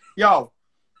 yo,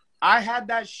 I had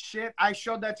that shit. I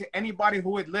showed that to anybody who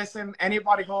would listen,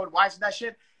 anybody who would watch that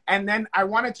shit. And then I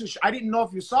wanted to, I didn't know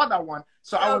if you saw that one.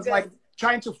 So I was like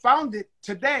trying to find it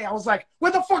today. I was like,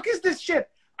 where the fuck is this shit?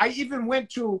 I even went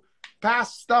to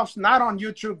past stuff, not on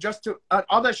YouTube, just to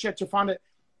other shit to find it.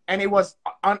 And it was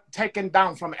taken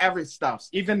down from every stuff,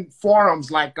 even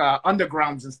forums like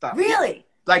undergrounds and stuff. Really?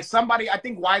 Like somebody, I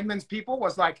think Weidman's people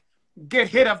was like, get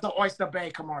hit of the Oyster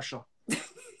Bay commercial.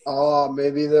 Oh,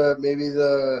 maybe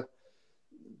the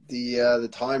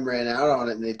time ran out on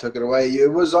it and they took it away.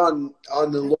 It was on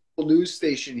the local news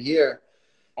station here.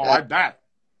 Oh, I bet.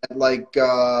 At like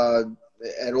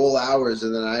at all hours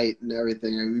of the night and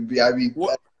everything. I'd be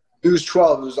News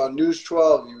 12. It was on News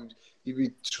 12. You'd be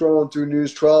scrolling through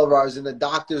News 12. I was in the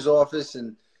doctor's office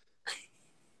and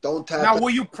don't tap. Now,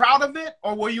 were you proud of it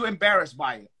or were you embarrassed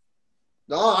by it?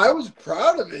 No, I was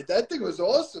proud of it. That thing was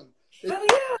awesome.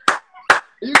 Oh, yeah.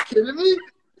 Are you kidding me?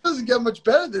 It doesn't get much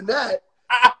better than that.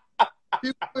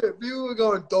 People were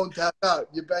going, don't tap out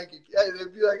your bank account.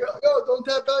 They'd be like, oh, don't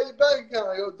tap out your bank account.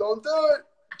 I go, don't do it.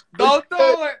 Don't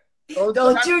do it.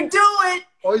 Don't you do it.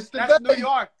 That's New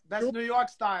York. That's New York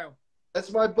style.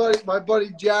 That's my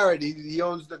buddy Jared. He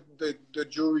owns the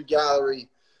jewelry gallery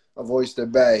of Oyster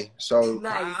Bay. So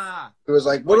nice. It was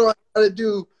like, what do I got to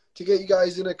do to get you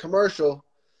guys in a commercial?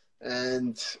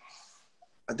 And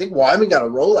I think Wyman got a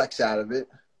Rolex out of it.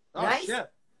 Oh, nice. Shit.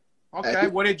 Okay,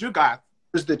 what did you got?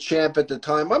 Was the champ at the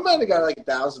time. I might have got like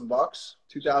 $1,000,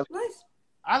 $2,000. Nice.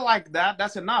 I like that.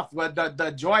 That's enough. But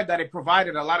the joy that it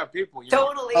provided a lot of people.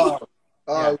 Totally.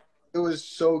 Yeah. It was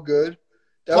so good.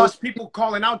 Plus people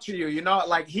calling out to you, you know,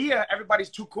 like here, everybody's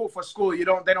too cool for school. They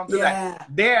don't do that.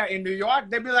 There in New York,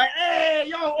 they'd be like, hey,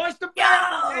 yo, Oyster Bay.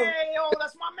 Hey, yo,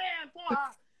 that's my man. Boy.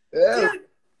 Yeah. Dude,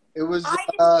 it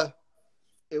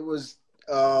was,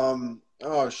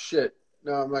 oh shit.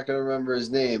 No, I'm not going to remember his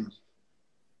name.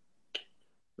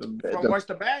 From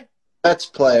Oyster Bay? Mets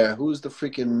player. Who's the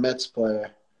freaking Mets player?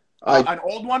 An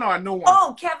old one or a new one?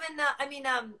 Oh, Kevin,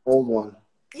 old one.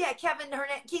 Yeah,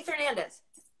 Keith Hernandez.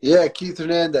 Yeah, Keith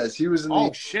Hernandez. He was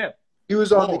in shit. He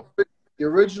was on the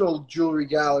original jewelry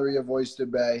gallery of Oyster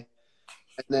Bay.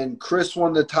 And then Chris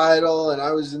won the title, and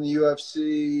I was in the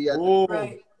UFC.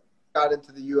 Right. Got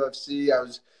into the UFC. I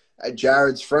was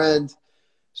Jared's friend.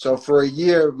 So for a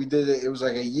year, we did it. It was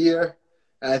like a year.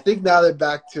 And I think now they're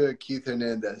back to Keith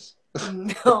Hernandez.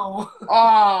 No.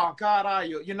 Oh, God, are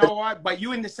you? You know what? But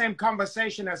you in the same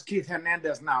conversation as Keith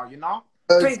Hernandez now, you know?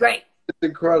 Pretty great. It's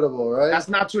incredible, right? That's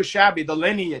not too shabby. The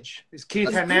lineage is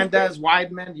Keith Hernandez,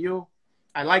 Weidman, you.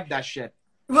 I like that shit.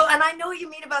 Well, and I know what you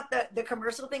mean about the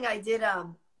commercial thing. I did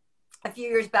a few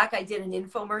years back. I did an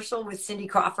infomercial with Cindy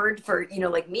Crawford for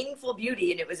like Meaningful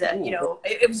Beauty, and it was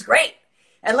it was great.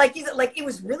 And like it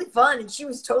was really fun, and she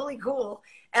was totally cool.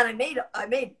 And I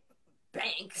made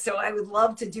bank, so I would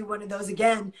love to do one of those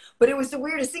again. But it was the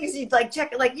weirdest thing is you'd like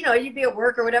check you'd be at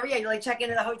work or whatever. Yeah, you like check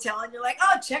into the hotel and you're like,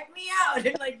 oh, check me out,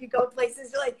 and like you go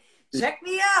places, you're like, check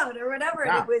me out or whatever.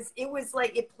 Yeah. And it was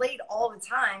like it played all the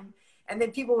time. And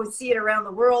then people would see it around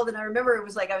the world. And I remember it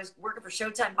was like I was working for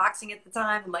Showtime Boxing at the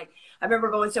time. And like I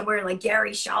remember going somewhere and like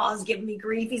Gary Shaw's giving me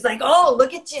grief. He's like, oh,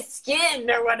 look at your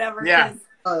skin or whatever. Yeah.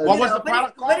 What was the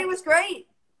product called? But it was great.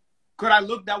 Could I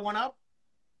look that one up?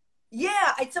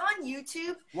 Yeah, it's on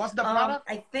YouTube. What's the product?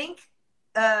 I think.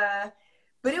 But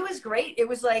it was great. It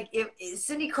was like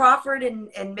Cindy Crawford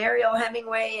and Mariel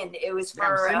Hemingway. And it was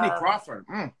for Cindy Crawford.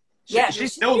 She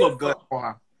still beautiful. looked good for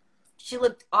her. She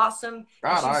looked awesome.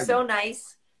 God, she's so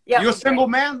nice. Yeah, you a single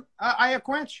man,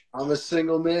 Iaquinta? I'm a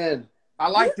single man. I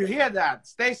like to hear that.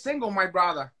 Stay single, my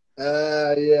brother.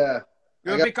 Yeah.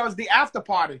 Because the after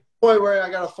party. Point where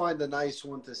I gotta find a nice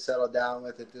one to settle down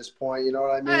with at this point. You know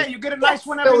what I mean? Hey, you get a nice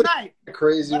one every night.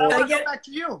 Crazy But one. I want to get back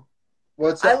to you.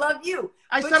 What's that? I love you.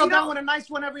 I But settle down with a nice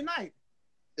one every night.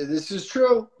 This is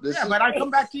true. But I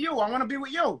come back to you. I want to be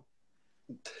with you.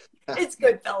 It's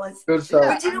good, fellas. Good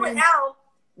fellas. But you know what, Al?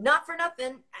 Not for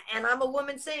nothing, and I'm a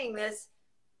woman saying this,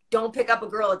 don't pick up a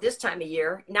girl at this time of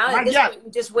year. Now at this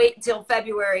point, just wait until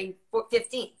February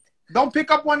 15th. Don't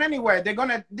pick up one anywhere. They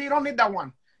don't need that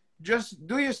one. Just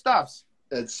do your stuffs.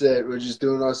 That's it. We're just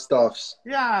doing our stuffs.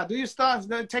 Yeah, do your stuff.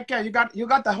 Take care. You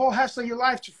got the whole rest of your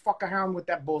life to fuck around with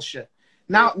that bullshit.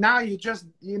 Now you just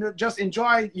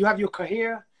enjoy. You have your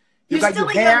career. You're got still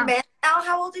your a hair. young man. Al,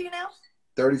 how old are you now?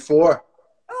 34.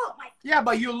 Oh my! Yeah,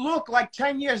 but you look like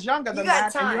 10 years younger than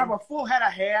that, and you have a full head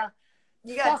of hair.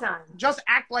 You got time. Just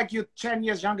act like you're 10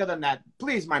 years younger than that.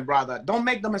 Please, my brother. Don't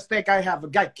make the mistake I have. I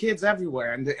got kids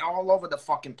everywhere, and they're all over the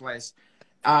fucking place.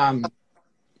 And,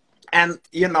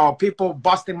 people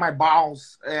busting my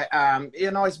balls.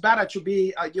 It's better to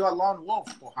be you're a lone wolf,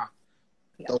 porra.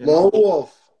 The lone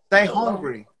wolf. Stay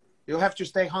hungry. You have to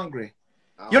stay hungry.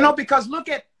 Because look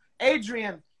at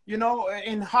Adrian,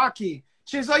 in hockey.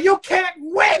 She's like, you can't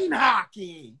win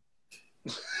hockey.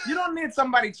 You don't need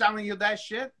somebody telling you that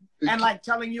shit and like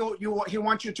telling you he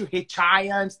wants you to hit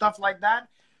chaya and stuff like that,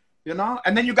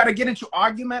 And then you got to get into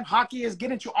argument. Hockey is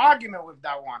getting into argument with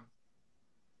that one,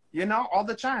 all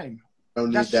the time. Don't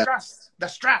need that. The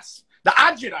stress, the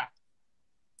agita.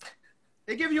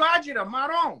 They give you agita,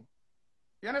 marron.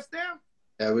 You understand?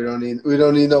 Yeah, we don't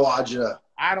need no agita.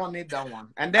 I don't need that one.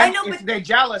 And then if they're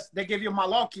jealous, they give you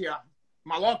malokia.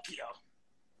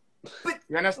 But,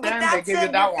 you understand? But they give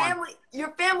you that one. Your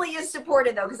family is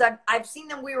supported though, because I've seen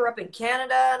them. We were up in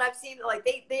Canada, and I've seen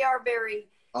they are very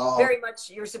much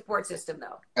your support system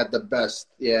though. At the best,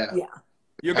 yeah. Yeah.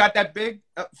 You got that big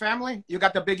family? You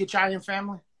got the big Italian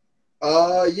family?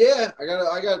 Yeah. I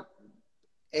got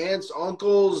aunts,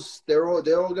 uncles. They're all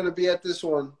gonna be at this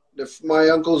one. My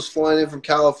uncle's flying in from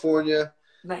California.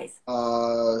 Nice.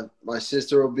 My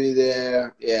sister will be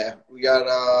there. Yeah, we got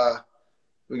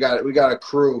a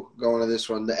crew going to this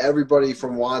one. Everybody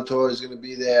from Wantor is going to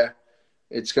be there.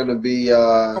 It's going to be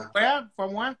from where?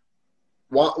 From where?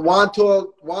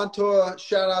 Wantor.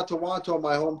 Shout out to Wantor,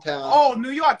 my hometown. Oh,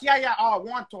 New York. Yeah. Oh,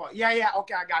 Wantor. Yeah.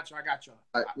 Okay, I got you.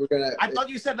 I thought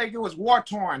you said like it was war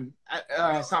torn,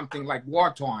 something like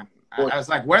war torn. I was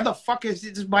like, where the fuck is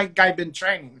this white guy been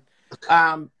training?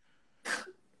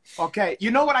 Okay,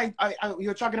 you know what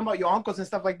you're talking about your uncles and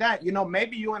stuff like that.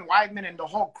 Maybe you and Weidman and the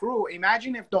whole crew.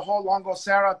 Imagine if the whole Longo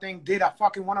Serra thing did a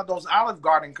fucking one of those Olive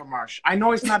Garden commercials. I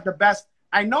know it's not the best.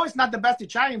 I know it's not the best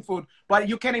Italian food, but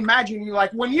you can imagine. You're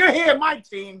like, when you're here, my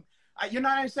team. You know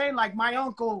what I'm saying? Like my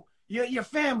uncle, your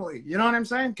family. You know what I'm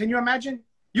saying? Can you imagine?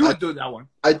 You would do that one.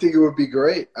 I think it would be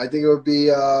great. I think it would be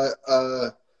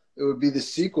the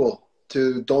sequel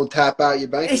to Don't Tap Out Your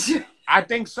Bank. I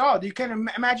think so. You can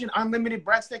imagine unlimited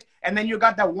breadstick, and then you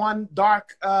got that one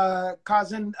dark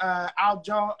cousin,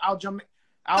 Aldo. One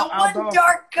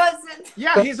dark cousin.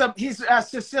 Yeah, he's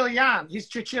Sicilian.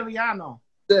 He's Siciliano.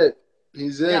 That's it.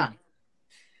 He's in. Yeah.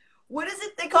 What is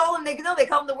it they call him? They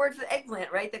call him the word for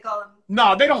eggplant, right? They call him.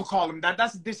 No, they don't call him that.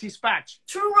 That's disrespect.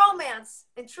 True Romance.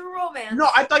 In True Romance. No,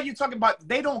 I thought you were talking about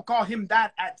they don't call him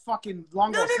that at fucking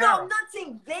Longo. No, Serra. I'm not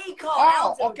saying they call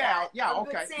Oh, Aldo okay. that. Yeah, I'm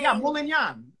okay. saying Yeah,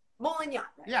 Molignan. Molignan.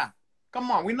 Right? Yeah.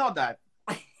 Come on, we know that.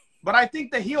 But I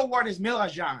think the heel word is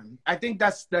Milajan. I think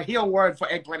that's the heel word for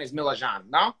eggplant is Milajan,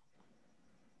 no?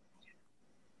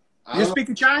 You speak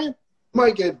Italian?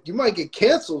 You might get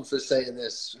canceled for saying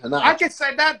this. I could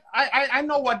say that. I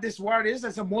know what this word is.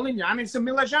 It's a Molignan. It's a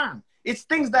Milajan. It's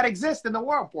things that exist in the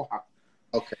world, porra.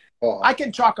 Okay. Oh. I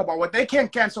can talk about what they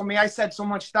can't cancel me. I said so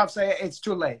much stuff. Say it's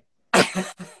too late.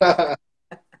 I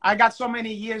got so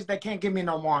many years they can't give me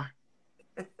no more.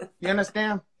 You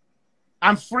understand?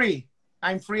 I'm free.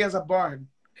 I'm free as a bird.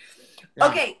 Yeah.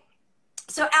 Okay.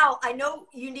 So Al, I know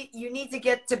you need to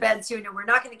get to bed soon, and we're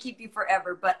not going to keep you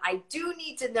forever. But I do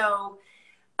need to know.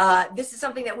 This is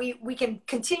something that we can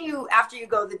continue after you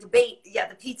go. The debate. Yeah,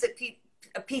 the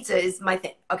pizza is my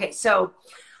thing. Okay, so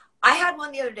I had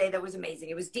one the other day that was amazing.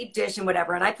 It was deep dish and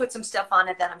whatever, and I put some stuff on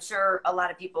it that I'm sure a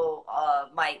lot of people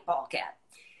might balk at.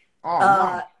 Oh,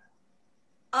 no.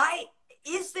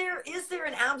 Is there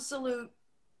an absolute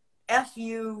F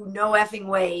you, no effing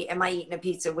way am I eating a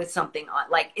pizza with something on?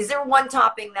 Like, is there one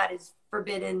topping that is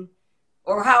forbidden,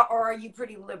 or are you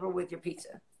pretty liberal with your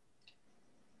pizza?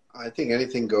 I think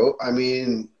anything go. I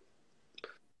mean,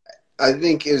 I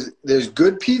think there's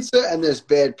good pizza and there's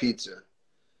bad pizza,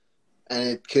 and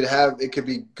it could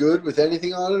be good with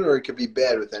anything on it, or it could be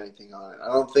bad with anything on it. I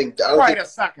don't think. Wait a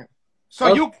second.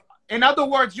 So in other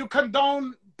words, you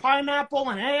condone pineapple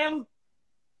and ham?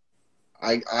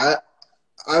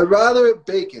 I'd rather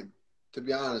bacon, to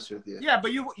be honest with you. Yeah,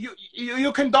 but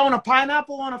you condone a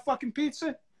pineapple on a fucking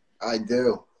pizza? I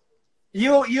do.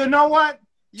 You know what?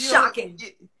 Shocking.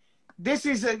 This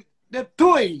is the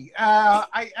toy.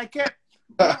 I can't.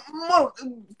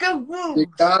 You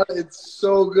got it. It's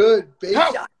so good. Bacon.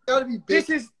 It's gotta be bacon. This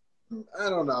is. I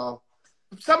don't know.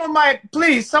 I'm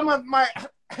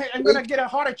gonna get a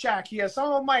heart attack here.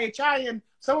 Some of my Italian,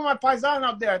 some of my paisan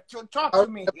out there, talk to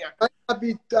me here. I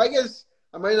guess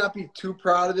I might not be too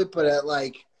proud of it, but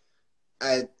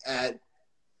at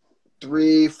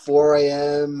 3, 4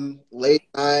 a.m. late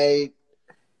night,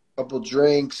 couple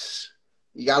drinks,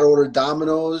 you gotta order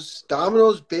Domino's,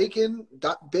 bacon,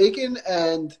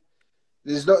 and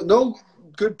there's no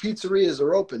good pizzerias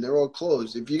are open. They're all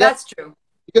closed. That's true.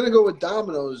 You're gonna go with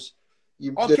Domino's.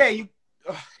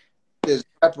 There's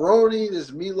pepperoni,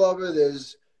 there's meat lover,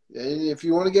 and if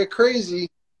you want to get crazy,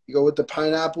 you go with the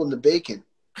pineapple and the bacon.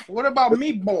 What about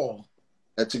meatball?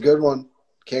 That's a good one.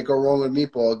 Can't go wrong with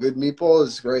meatball. A good meatball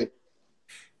is great.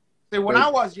 See, when I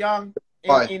was young,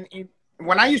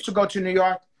 when I used to go to New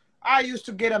York, I used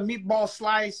to get a meatball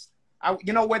slice.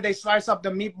 You know where they slice up the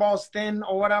meatballs thin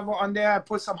or whatever on there? I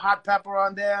put some hot pepper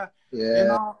on there. Yeah. You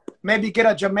know, maybe get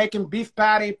a Jamaican beef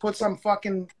patty, put some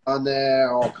fucking on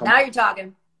there. Now you're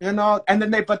talking. You know, and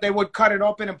then they would cut it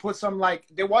open and put some, like,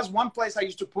 there was one place I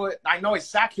used to put, I know it's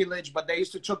sacrilege, but they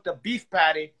used to took the beef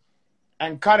patty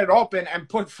and cut it open and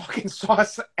put fucking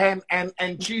sauce and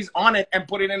cheese on it and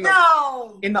put it in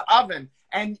the oven.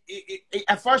 And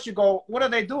at first you go, what are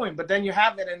they doing? But then you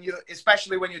have it, and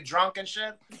especially when you're drunk and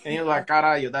shit, and you're like,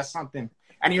 carajo, that's something.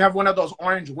 And you have one of those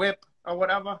orange whip or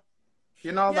whatever,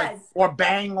 you know, yes. or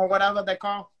bang or whatever they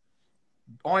call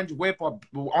orange whip or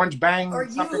orange bang or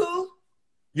something.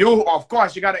 You, of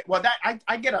course, you got it. Well,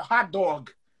 I get a hot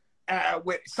dog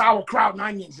with sauerkraut and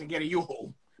onions and get a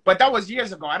yoo-hoo. But that was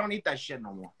years ago. I don't eat that shit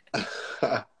no more.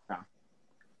 Not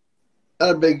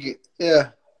a big,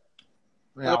 yeah.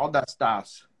 Yeah, all that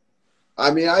stuff.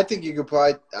 I mean, I think you could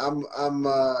probably. I'm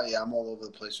all over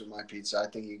the place with my pizza. I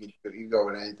think you could go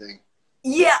with anything.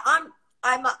 Yeah, I'm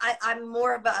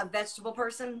more of a vegetable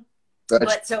person.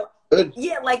 But so good.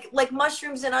 Yeah, like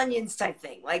mushrooms and onions type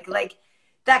thing. Like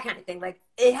that kind of thing. Like,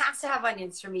 it has to have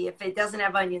onions for me. If it doesn't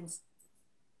have onions,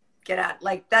 get out.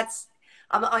 Like,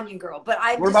 I'm an onion girl. But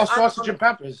what about sausage and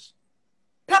peppers?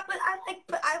 Pepper, I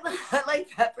like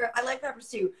pepper. I like peppers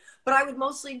too. But I would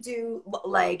mostly do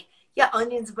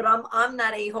onions. But I'm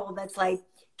not a hole that's like,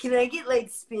 can I get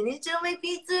like spinach on my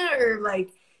pizza or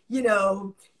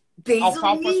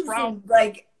basil leaves?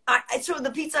 And, so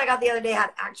the pizza I got the other day had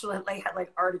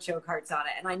artichoke hearts on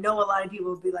it, and I know a lot of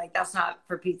people would be like, that's not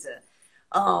for pizza.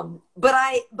 But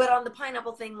on the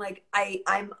pineapple thing,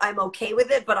 I'm okay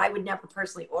with it, but I would never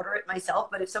personally order it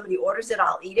myself. But if somebody orders it,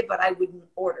 I'll eat it, but I wouldn't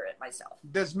order it myself.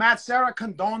 Does Matt Serra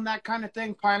condone that kind of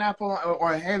thing? Pineapple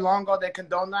or Hey Longo, they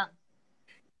condone that?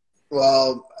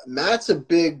 Well, Matt's a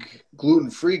big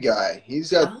gluten-free guy.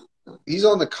 He's on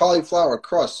the cauliflower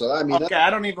crust, so I mean. Okay, I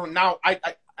don't even know.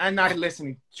 I'm not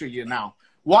listening to you now.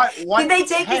 What? Did they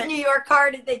take his New York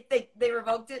card? Did they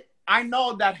revoked it? I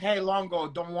know that Longo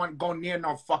don't want to go near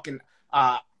no fucking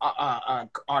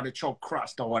artichoke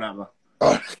crust or whatever.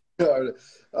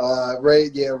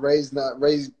 Ray's not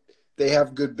Ray's. They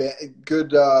have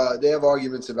they have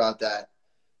arguments about that.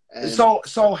 And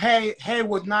so Hay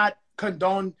would not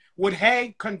condone. Would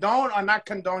Hay condone or not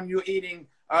condone you eating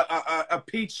a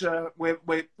pizza with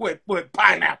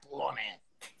pineapple on it?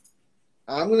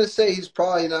 I'm gonna say he's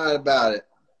probably not about it.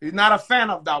 He's not a fan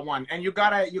of that one, and you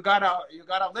gotta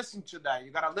listen to that.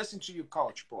 You gotta listen to your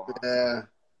coach, boy. Yeah.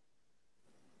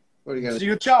 What are you gonna? So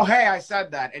you tell Hay I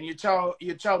said that, and you tell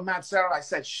Matt Serra I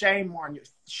said shame on you.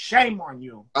 Shame on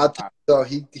you. So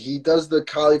he does the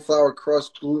cauliflower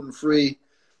crust gluten-free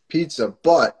pizza,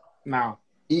 but no,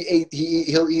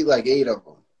 he'll eat like 8 of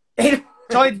them.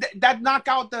 So that knock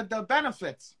out the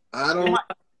benefits. I don't know.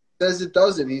 He says it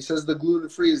doesn't. He says the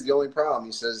gluten-free is the only problem.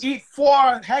 He says eat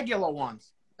 4 regular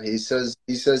ones. He says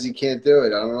he can't do it.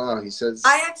 I don't know. He says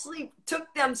I actually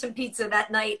took them some pizza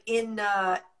that night in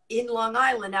Long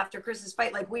Island after Chris's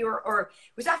fight. Like we were, or it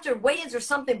was after weigh-ins or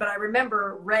something. But I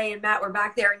remember Ray and Matt were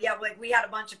back there, and like we had a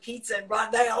bunch of pizza and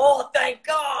brought that. Oh, thank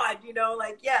God!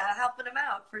 Helping them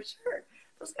out for sure.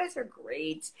 Those guys are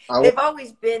great. They've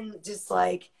always been just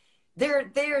like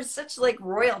they're such like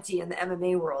royalty in the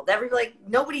MMA world.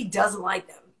 Nobody doesn't like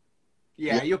them.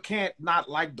 Yeah, you can't not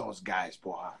like those guys,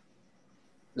 boy.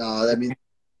 No, I mean,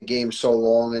 the game's so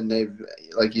long, and they've,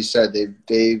 like you said,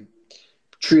 they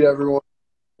treat everyone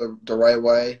the right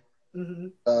way.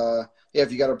 Mm-hmm.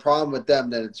 If you got a problem with them,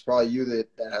 then it's probably you that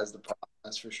has the problem.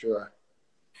 That's for sure.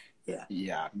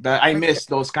 Yeah. I miss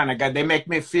those kind of guys. They make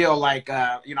me feel like,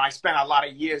 I spent a lot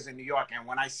of years in New York, and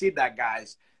when I see that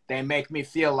guys, they make me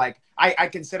feel like I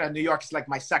consider New York is like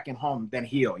my second home than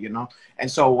here,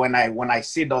 And so when I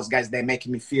see those guys, they make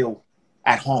me feel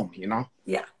at home,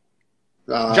 Yeah.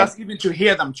 Just even to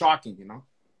hear them talking,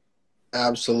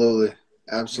 Absolutely.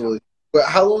 But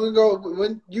how long ago,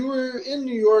 when you were in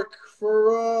New York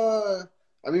for,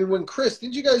 when Chris,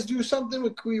 did you guys do something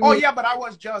with? Yeah, but I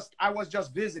was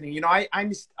just visiting. I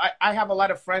have a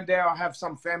lot of friends there. I have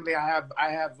some family. I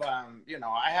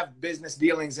have business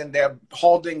dealings in their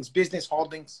business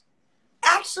holdings.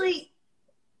 Actually,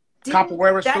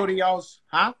 Capoeira Studios,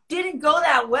 huh? Didn't go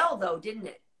that well though, didn't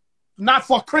it? Not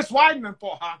for Chris Weidman,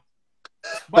 huh?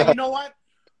 But you know what?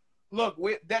 Look,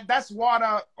 that's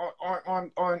water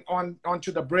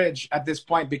onto the bridge at this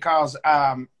point because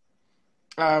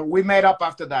we made up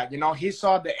after that. He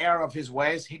saw the error of his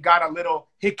ways. He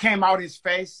came out his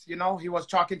face. He was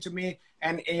talking to me,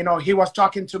 and he was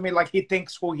talking to me like he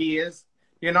thinks who he is.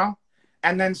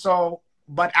 And then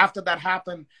but after that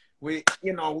happened, we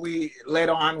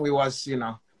later on we was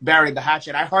buried the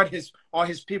hatchet. I heard all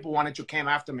his people wanted to came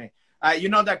after me.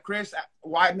 That Chris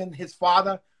Weidman, his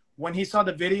father, when he saw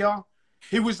the video,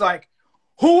 he was like,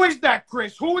 "Who is that,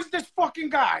 Chris? Who is this fucking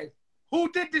guy?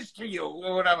 Who did this to you?"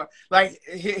 Or whatever. Like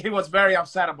he was very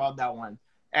upset about that one.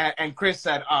 And Chris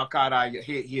said, "Oh God,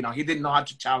 he didn't know how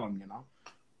to tell him,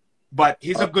 But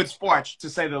he's a good sport, to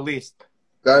say the least.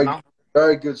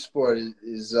 Very good sport.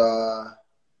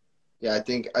 I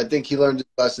think he learned his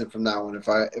lesson from that one. If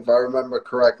I remember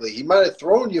correctly, he might have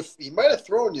thrown you. He might have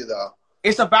thrown you though.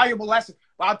 It's a valuable lesson.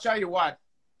 But I'll tell you what.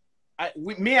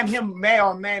 Me and him may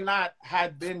or may not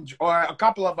have been, or a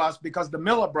couple of us, because the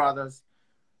Miller brothers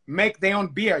make their own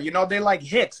beer. They like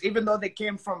Hicks, even though they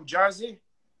came from Jersey.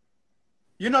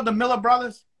 The Miller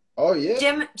brothers? Oh, yeah.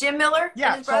 Jim Miller?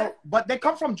 Yeah, but they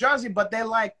come from Jersey, but they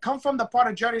come from the part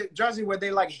of Jersey where they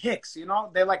like Hicks,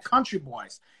 They like country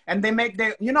boys. And they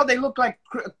they look like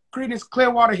Creedence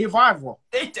Clearwater Revival.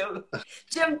 They do.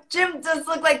 Jim does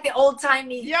look like the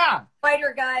old-timey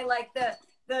fighter guy, like the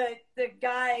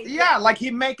guy. Yeah, like he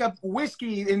make a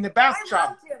whiskey in the bathtub. I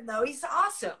love him though. He's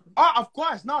awesome. Oh, of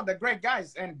course. No, they're great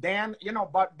guys. And Dan,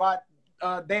 but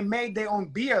they made their own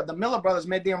beer. The Miller brothers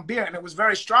made their own beer, and it was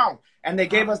very strong. And they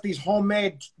gave us these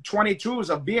homemade 22s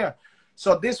of beer.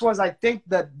 So this was, I think,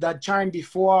 the time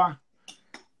before.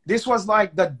 This was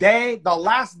like the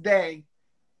last day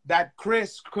that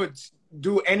Chris could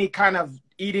do any kind of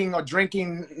eating or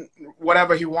drinking,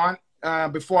 whatever he want,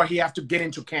 before he have to get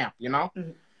into camp,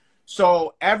 Mm-hmm.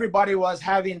 So everybody was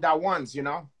having that ones,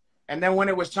 And then when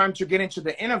it was time to get into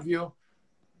the interview,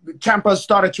 the tempers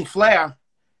started to flare,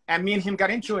 and me and him got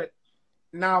into it.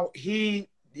 Now he,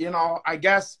 I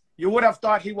guess you would have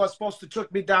thought he was supposed to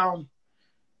took me down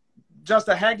just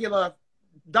a regular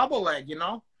double leg,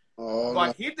 Oh,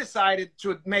 but he decided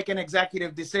to make an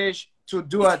executive decision to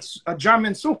do a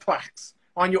German suplex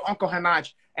on your Uncle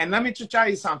Hanaj. And let me tell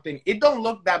you something. It don't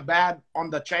look that bad on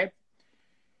the tape.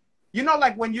 You know,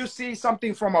 like when you see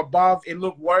something from above, it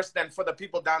look worse than for the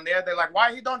people down there. They're like,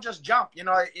 why he don't just jump? You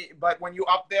know, but when you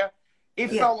up there, it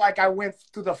felt like I went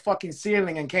to the fucking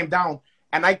ceiling and came down.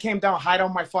 And I came down hard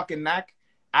on my fucking neck.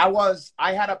 I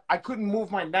couldn't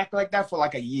move my neck like that for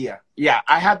like a year. Yeah,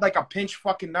 I had like a pinch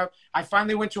fucking nerve. I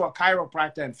finally went to a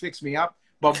chiropractor and fixed me up.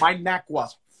 But my neck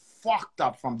was fucked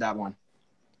up from that one.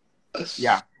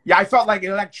 Yeah. Yeah, I felt like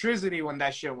electricity when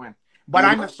that shit went. But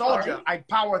I'm a soldier. I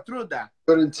power through that.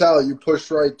 Couldn't tell. You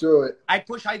pushed right through it. I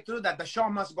pushed right through that. The show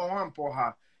must go on for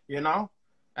her, you know?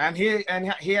 And he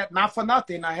had, not for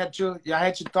nothing, I had to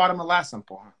taught him a lesson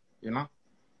for her, you know?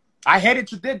 I hated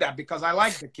to did that because I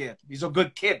like the kid. He's a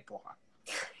good kid for her.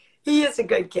 He is a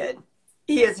good kid.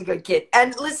 He is a good kid.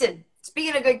 And listen,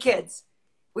 speaking of good kids,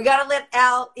 we got to let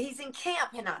Al, he's in camp,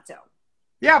 Renato.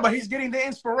 Yeah, but he's getting the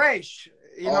inspiration,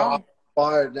 you know? I'm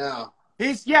fired now.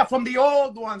 He's, from the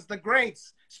old ones, the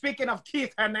greats. Speaking of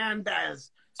Keith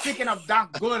Hernandez, speaking of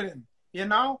Doc Gooden, you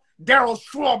know? Daryl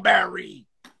Strawberry.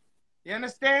 You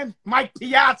understand? Mike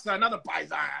Piazza, another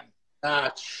Paisan.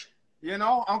 Natch. You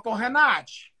know, Uncle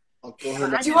Hanach. Uncle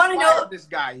Hanach. Do you want to know this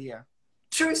guy here?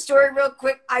 True story, real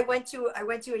quick. I went to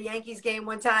a Yankees game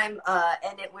one time,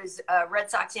 and it was Red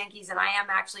Sox Yankees, and I am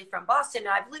actually from Boston. And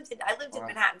I lived in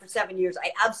Manhattan for 7 years.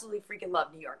 I absolutely freaking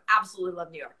love New York. Absolutely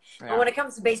love New York. Yeah. But when it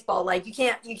comes to baseball, like you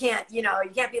can't be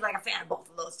like a fan of both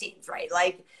of those teams, right?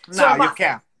 Like no, you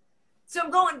can't. So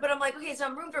I'm going, but I'm like, okay, so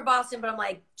I'm rooting for Boston, but I'm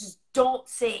like, just don't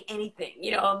say anything,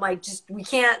 you know. I'm like, we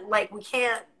can't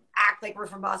act like we're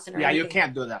from Boston. Or anything. You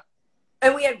can't do that.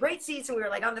 And we had great seats, and we were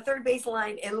like on the third base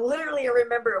line. And literally, I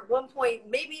remember at one point,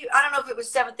 maybe, I don't know if it was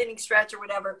 7th inning stretch or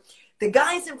whatever, the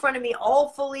guys in front of me, all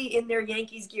fully in their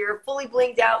Yankees gear, fully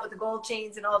blinged out with the gold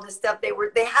chains and all this stuff. They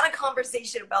had a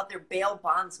conversation about their bail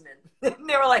bondsman. And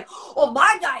they were like, oh,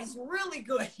 my guy's really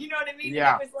good. You know what I mean?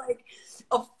 Yeah. And it was like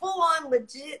a full-on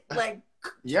legit, like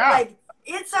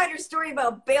insider story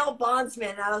about bail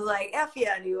bondsman. I was like, F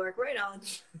yeah, New York, right on.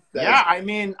 Yeah, I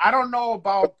mean, I don't know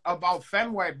about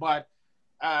Fenway, but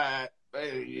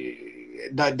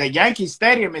the Yankee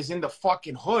Stadium is in the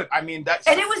fucking hood. I mean, that's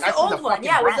and it was the old one.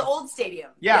 Yeah, it was the old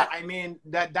stadium. Yeah, I mean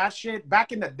that shit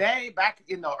back in the day, back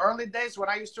in the early days when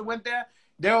I used to went there.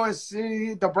 There was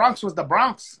the Bronx was the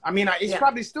Bronx. I mean, it's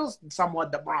probably still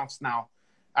somewhat the Bronx now.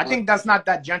 I think that's not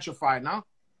that gentrified now.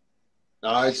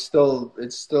 No, it's still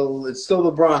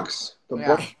the Bronx.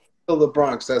 Bronx, still the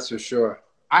Bronx, that's for sure.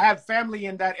 I have family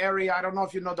in that area. I don't know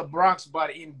if you know the Bronx,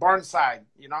 but in Burnside,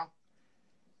 you know.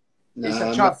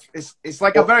 It's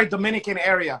like a very Dominican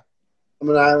area. I'm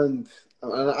an island.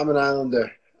 I'm an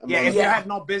islander. If you had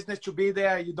no business to be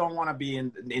there, you don't want to be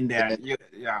in there.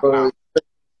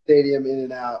 Stadium in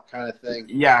and out kind of thing.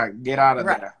 Yeah, get out of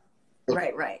there.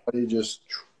 Right. You just.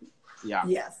 Yeah.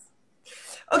 Yes.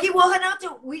 Okay, well,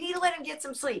 Renato, we need to let him get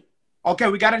some sleep. Okay,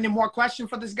 we got any more questions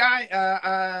for this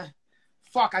guy?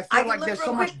 Fuck, I feel like there's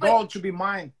so much gold to be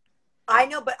mined. I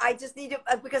know, but I just need to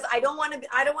because I don't want to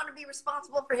be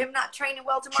responsible for him not training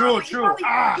well tomorrow. True. You only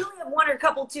have 1 or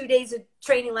 2 days of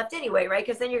training left anyway, right?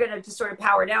 Because then you're gonna just sort of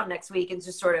power down next week and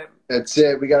just sort of. That's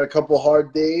it. We got a couple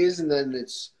hard days, and then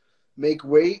it's make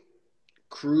weight,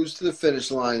 cruise to the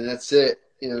finish line. That's it.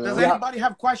 You know? Does anybody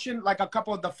have question? Like a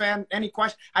couple of the fan, any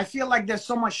question? I feel like there's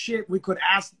so much shit we could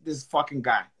ask this fucking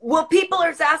guy. Well, people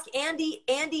are asking. Andy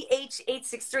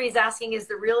H863 is asking: is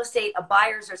the real estate a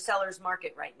buyer's or seller's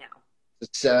market right now?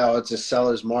 It's a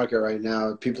seller's market right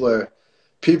now. People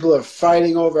are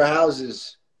fighting over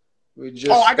houses.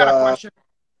 I got a question.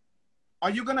 Are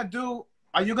you gonna do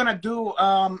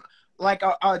like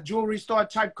a jewelry store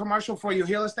type commercial for your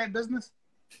real estate business?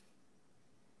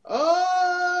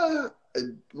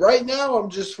 Right now I'm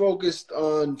just focused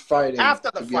on fighting. After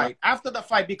the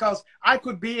fight, because I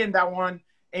could be in that one.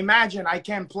 Imagine I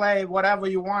can play whatever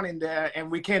you want in there, and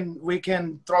we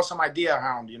can throw some idea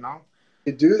around. You know,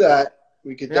 we could do that.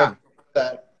 We could do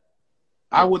that.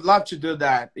 I would love to do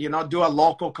that. You know, do a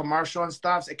local commercial and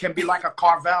stuff. It can be like a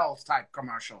Carvel type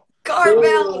commercial.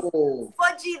 Carvel,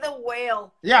 Fudgy the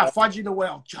Whale. Yeah, Fudgy the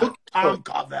Whale. Tom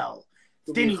Carvel.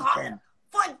 Stinington.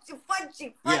 Fudgy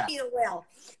the Whale.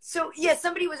 So yeah,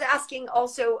 somebody was asking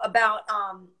also about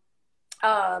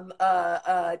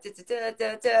but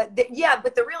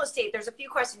the real estate. There's a few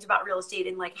questions about real estate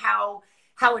and like how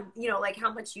like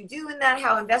how much you do in that,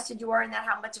 how invested you are in that,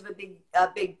 how much of a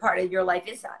big part of your life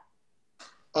is that?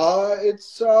 I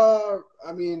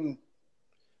mean,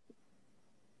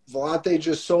 Volante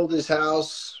just sold his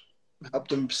house,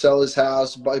 helped him sell his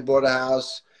house. He bought a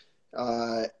house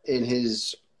in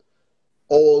his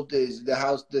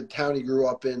the town he grew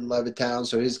up in, Levittown.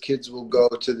 So his kids will go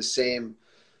to the same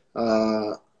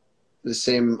the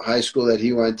same high school that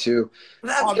he went to.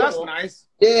 That's nice.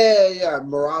 Yeah.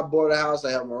 Marab bought a house.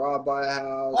 I helped Marab buy a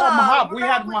house. Oh, Mahab. We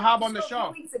had Mahab on the show.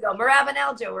 A few weeks ago. Marab and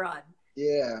Aljo were on.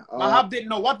 Yeah. Mahab didn't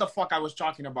know what the fuck I was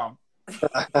talking about.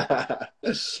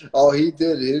 Oh, he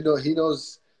did. He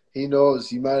knows. He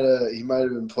might have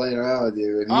been playing around with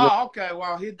you. Okay.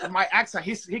 Well, my accent.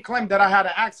 He claimed that I had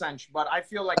an accent, but I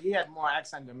feel like he had more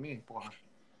accent than me. Boy.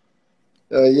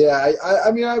 Yeah.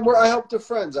 I mean, I help the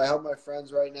friends. I help my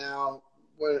friends right now.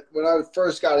 When I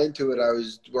first got into it, I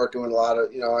was working with a lot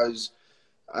of,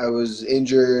 I was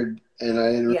injured and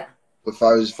I didn't know if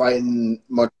I was fighting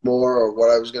much more or what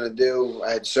I was going to do.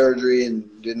 I had surgery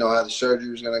and didn't know how the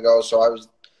surgery was going to go. So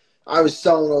I was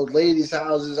selling old ladies'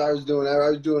 houses. I was doing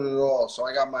it all. So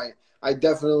I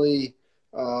definitely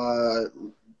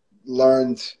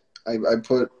learned. I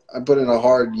put in a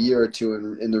hard year or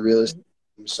two in the real estate.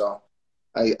 So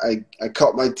I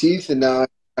cut my teeth and now I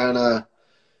kind of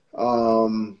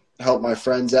help my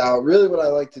friends out. Really what I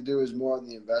like to do is more on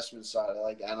the investment side. I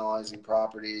like analyzing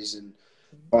properties and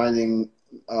finding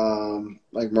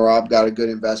like Marab got a good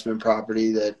investment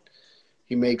property that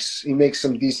he makes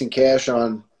some decent cash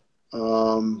on.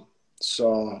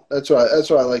 So that's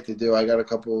what I like to do. I got a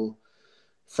couple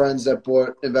friends that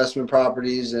bought investment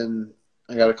properties and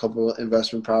I got a couple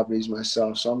investment properties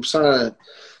myself. So I'm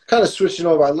kind of switching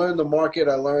over. I learned the market.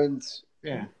 I learned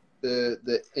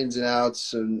the ins and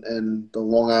outs and the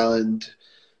Long Island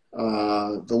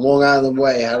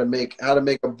way, how to make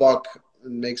a buck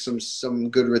and make some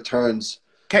good returns.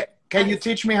 Can you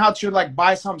teach me how to like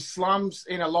buy some slums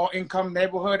in a low income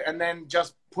neighborhood and then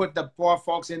just put the poor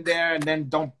folks in there and then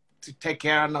don't take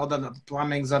care of all the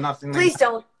plumbings or nothing? Please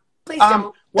don't. Please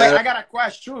don't. Wait, I got a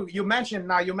question. You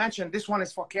mentioned this one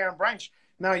is for Karyn Bryant.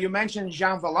 Now you mentioned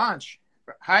Jean Valanche,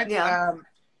 right? Yeah.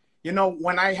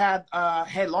 When I had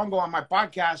Serra-Longo on my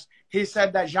podcast, he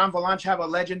said that Jean Valanche have a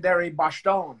legendary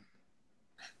baston.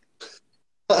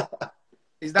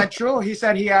 Is that true? He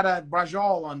said he had a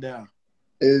brajol on there.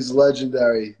 It is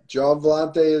legendary. John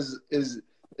Vellante is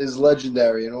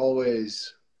legendary in all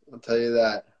ways. I'll tell you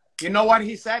that. You know what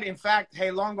he said? In fact,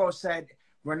 Serra-Longo said,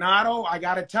 Renato, I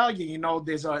got to tell you,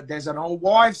 there's an old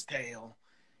wives' tale.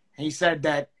 He said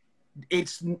that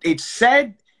it's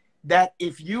said that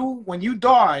when you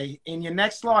die in your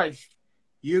next life,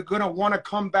 you're going to want to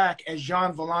come back as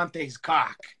Jean Valante's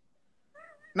cock.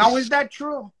 Now, is that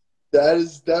true? That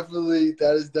is definitely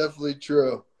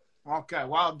true. Okay.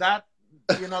 Well, that's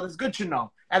good to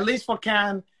know. At least for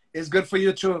Karyn, it's good for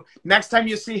you too. Next time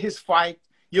you see his fight,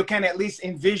 you can at least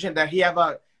envision that he have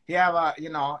a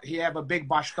big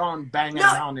baston banging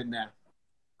around in there.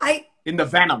 In the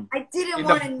venom. I didn't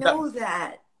want to know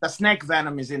that. The snake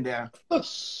venom is in there.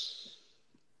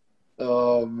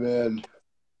 Oh man.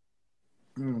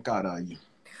 God, are you?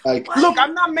 Look,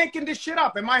 I'm not making this shit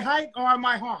up. Am I right or am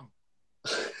I wrong?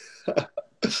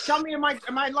 Tell me, am I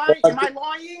lying? Am I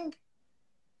lying?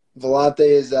 Vellante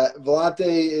is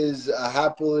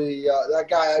happily that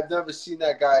guy. I've never seen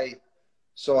that guy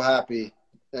so happy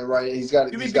and right.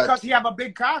 You mean because he have a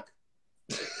big cock?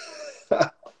 Yeah,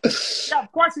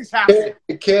 of course he's happy.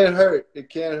 It can't hurt. It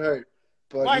can't hurt.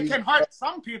 But well, it can hurt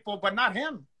some people, but not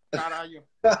him. God, are you?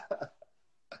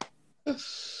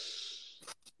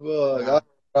 Look,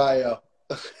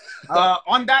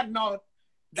 on that note,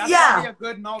 that's probably a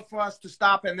good note for us to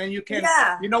stop, and then you can,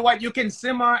 you know what, you can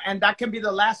simmer, and that can be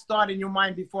the last thought in your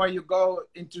mind before you go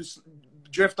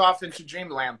drift off into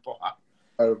dreamland.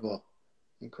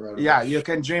 Incredible. Yeah, you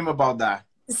can dream about that.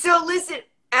 So listen,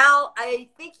 Al, I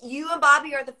think you and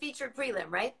Bobby are the featured prelim,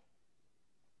 right?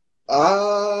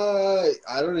 I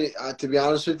don't. To be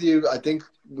honest with you, I think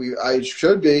I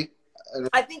should be.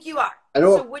 I think you are. I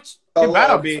know. So which you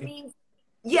better be.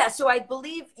 Yeah, so I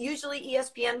believe usually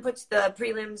ESPN puts the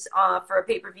prelims for a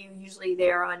pay-per-view. Usually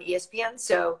they're on ESPN.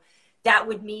 So that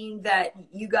would mean that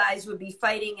you guys would be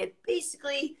fighting at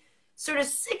basically sort of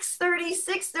 6:30,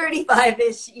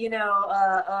 6:35-ish,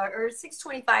 or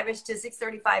 6:25-ish to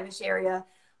 6:35-ish area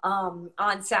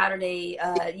on Saturday,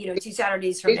 2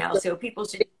 Saturdays from now. So people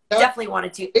should definitely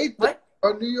want to tune. What?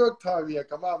 Our New York time here.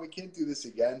 Come on, we can't do this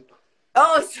again.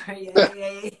 Oh, sorry.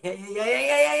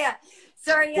 Yeah.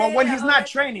 Sorry. Well, when he's not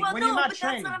training. Well, when you're not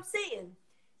training. That's what I'm saying.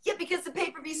 Yeah, because the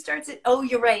pay-per-view starts at. Oh,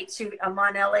 you're right. Shoot, I'm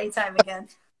on LA time again.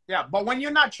 Yeah, but when you're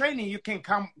not training, you can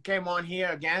come on here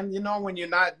again. When you're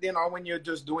not, when you're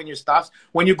just doing your stuff.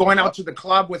 When you're going out to the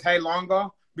club with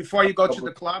Serra-Longo before you go to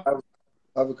the club.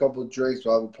 Have a couple of drinks.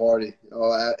 We'll have a party.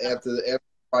 After the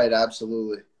fight,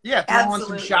 absolutely. Yeah, throw on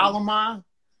some Shalimar.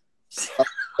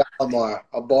 Shalimar.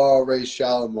 A bar raised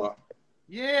Shalimar.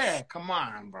 Yeah, come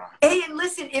on, bro. Hey, and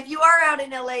listen, if you are out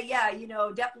in LA, yeah, you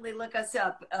know, definitely look us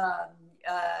up.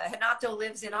 Renato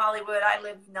lives in Hollywood. I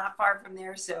live not far from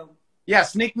there, so. Yeah,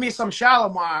 sneak me some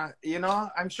Shalimar, you know.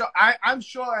 I'm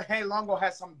sure Hey Longo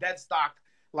has some dead stock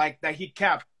like that he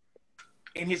kept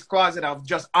in his closet of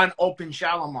just unopened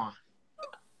Shalimar.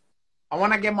 I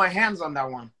want to get my hands on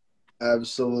that one.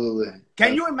 Absolutely.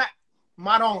 Can you imagine,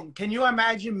 Maron, can you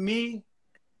imagine me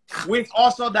with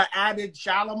also the added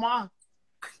Shalimar?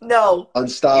 No.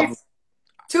 Unstoppable.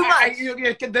 Too much.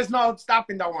 There's no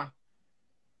stopping that one.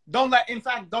 In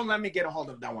fact, don't let me get a hold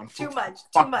of that one. Too much.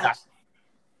 Fuck Too much. that.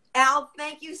 Al,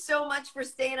 thank you so much for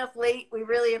staying up late. We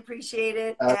really appreciate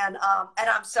it. And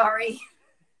I'm sorry.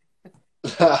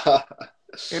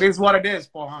 It is what it is,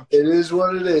 Paul. It is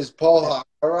what it is, Paul.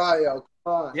 All right, yo,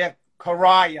 come on. Yeah,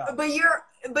 Karaya. But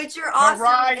you're awesome.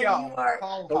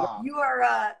 Karaya. And you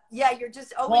are yeah, you're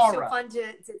just always so fun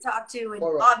to talk to, and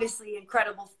obviously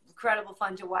incredible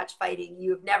fun to watch fighting.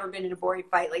 You've never been in a boring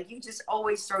fight. Like, you just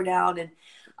always throw down,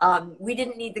 and we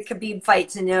didn't need the Khabib fight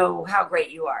to know how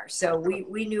great you are. So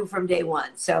we knew from day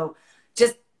one. So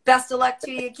just best of luck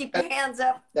to you. Keep your hands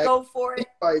up. Go for it.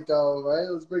 Fight though,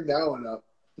 right? Let's bring that one up.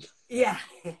 Yeah.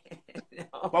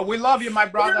 No. But we love you, my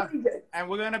brother, and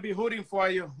we're gonna be hooting for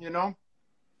you. You know.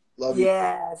 Love you.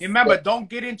 Yes. Remember, don't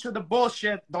get into the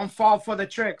bullshit. Don't fall for the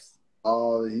tricks.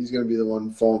 Oh, he's gonna be the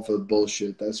one falling for the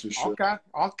bullshit. That's for sure. Okay.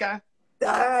 All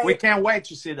right. We can't wait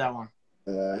to see that one.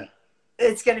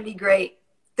 It's gonna be great.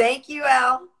 Thank you,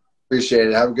 Al. Appreciate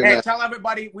it. Have a good night. Tell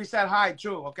everybody we said hi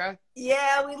too. Okay.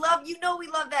 Yeah, we love we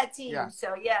love that team. Yeah.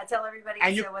 So yeah, tell everybody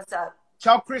what's up.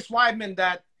 Tell Chris Weidman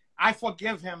that I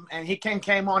forgive him and he can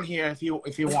come on here if you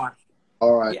want.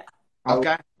 All right. Yeah.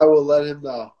 Okay. I will let him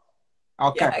know.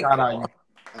 Okay. Yeah,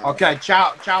 okay.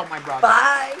 Ciao, my brother.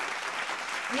 Bye.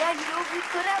 Yeah, we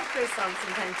could have Chris on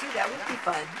sometime too. That would be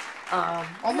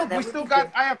fun. Look, we still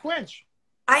got Iaquinta.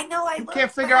 I know. I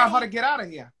can't figure out how to get out of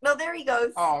here. No, there he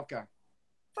goes. Oh, okay.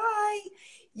 Bye.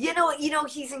 You know,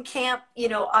 he's in camp. You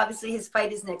know, obviously his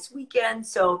fight is next weekend,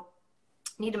 so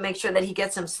need to make sure that he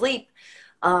gets some sleep.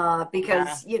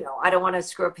 Because I don't want to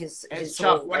screw up his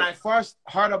Chuck, when I first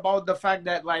heard about the fact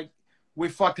that like we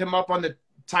fucked him up on the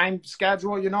time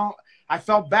schedule, I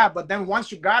felt bad. But then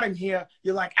once you got him here,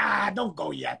 you're like, don't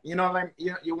go yet. Like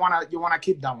you wanna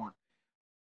keep that one.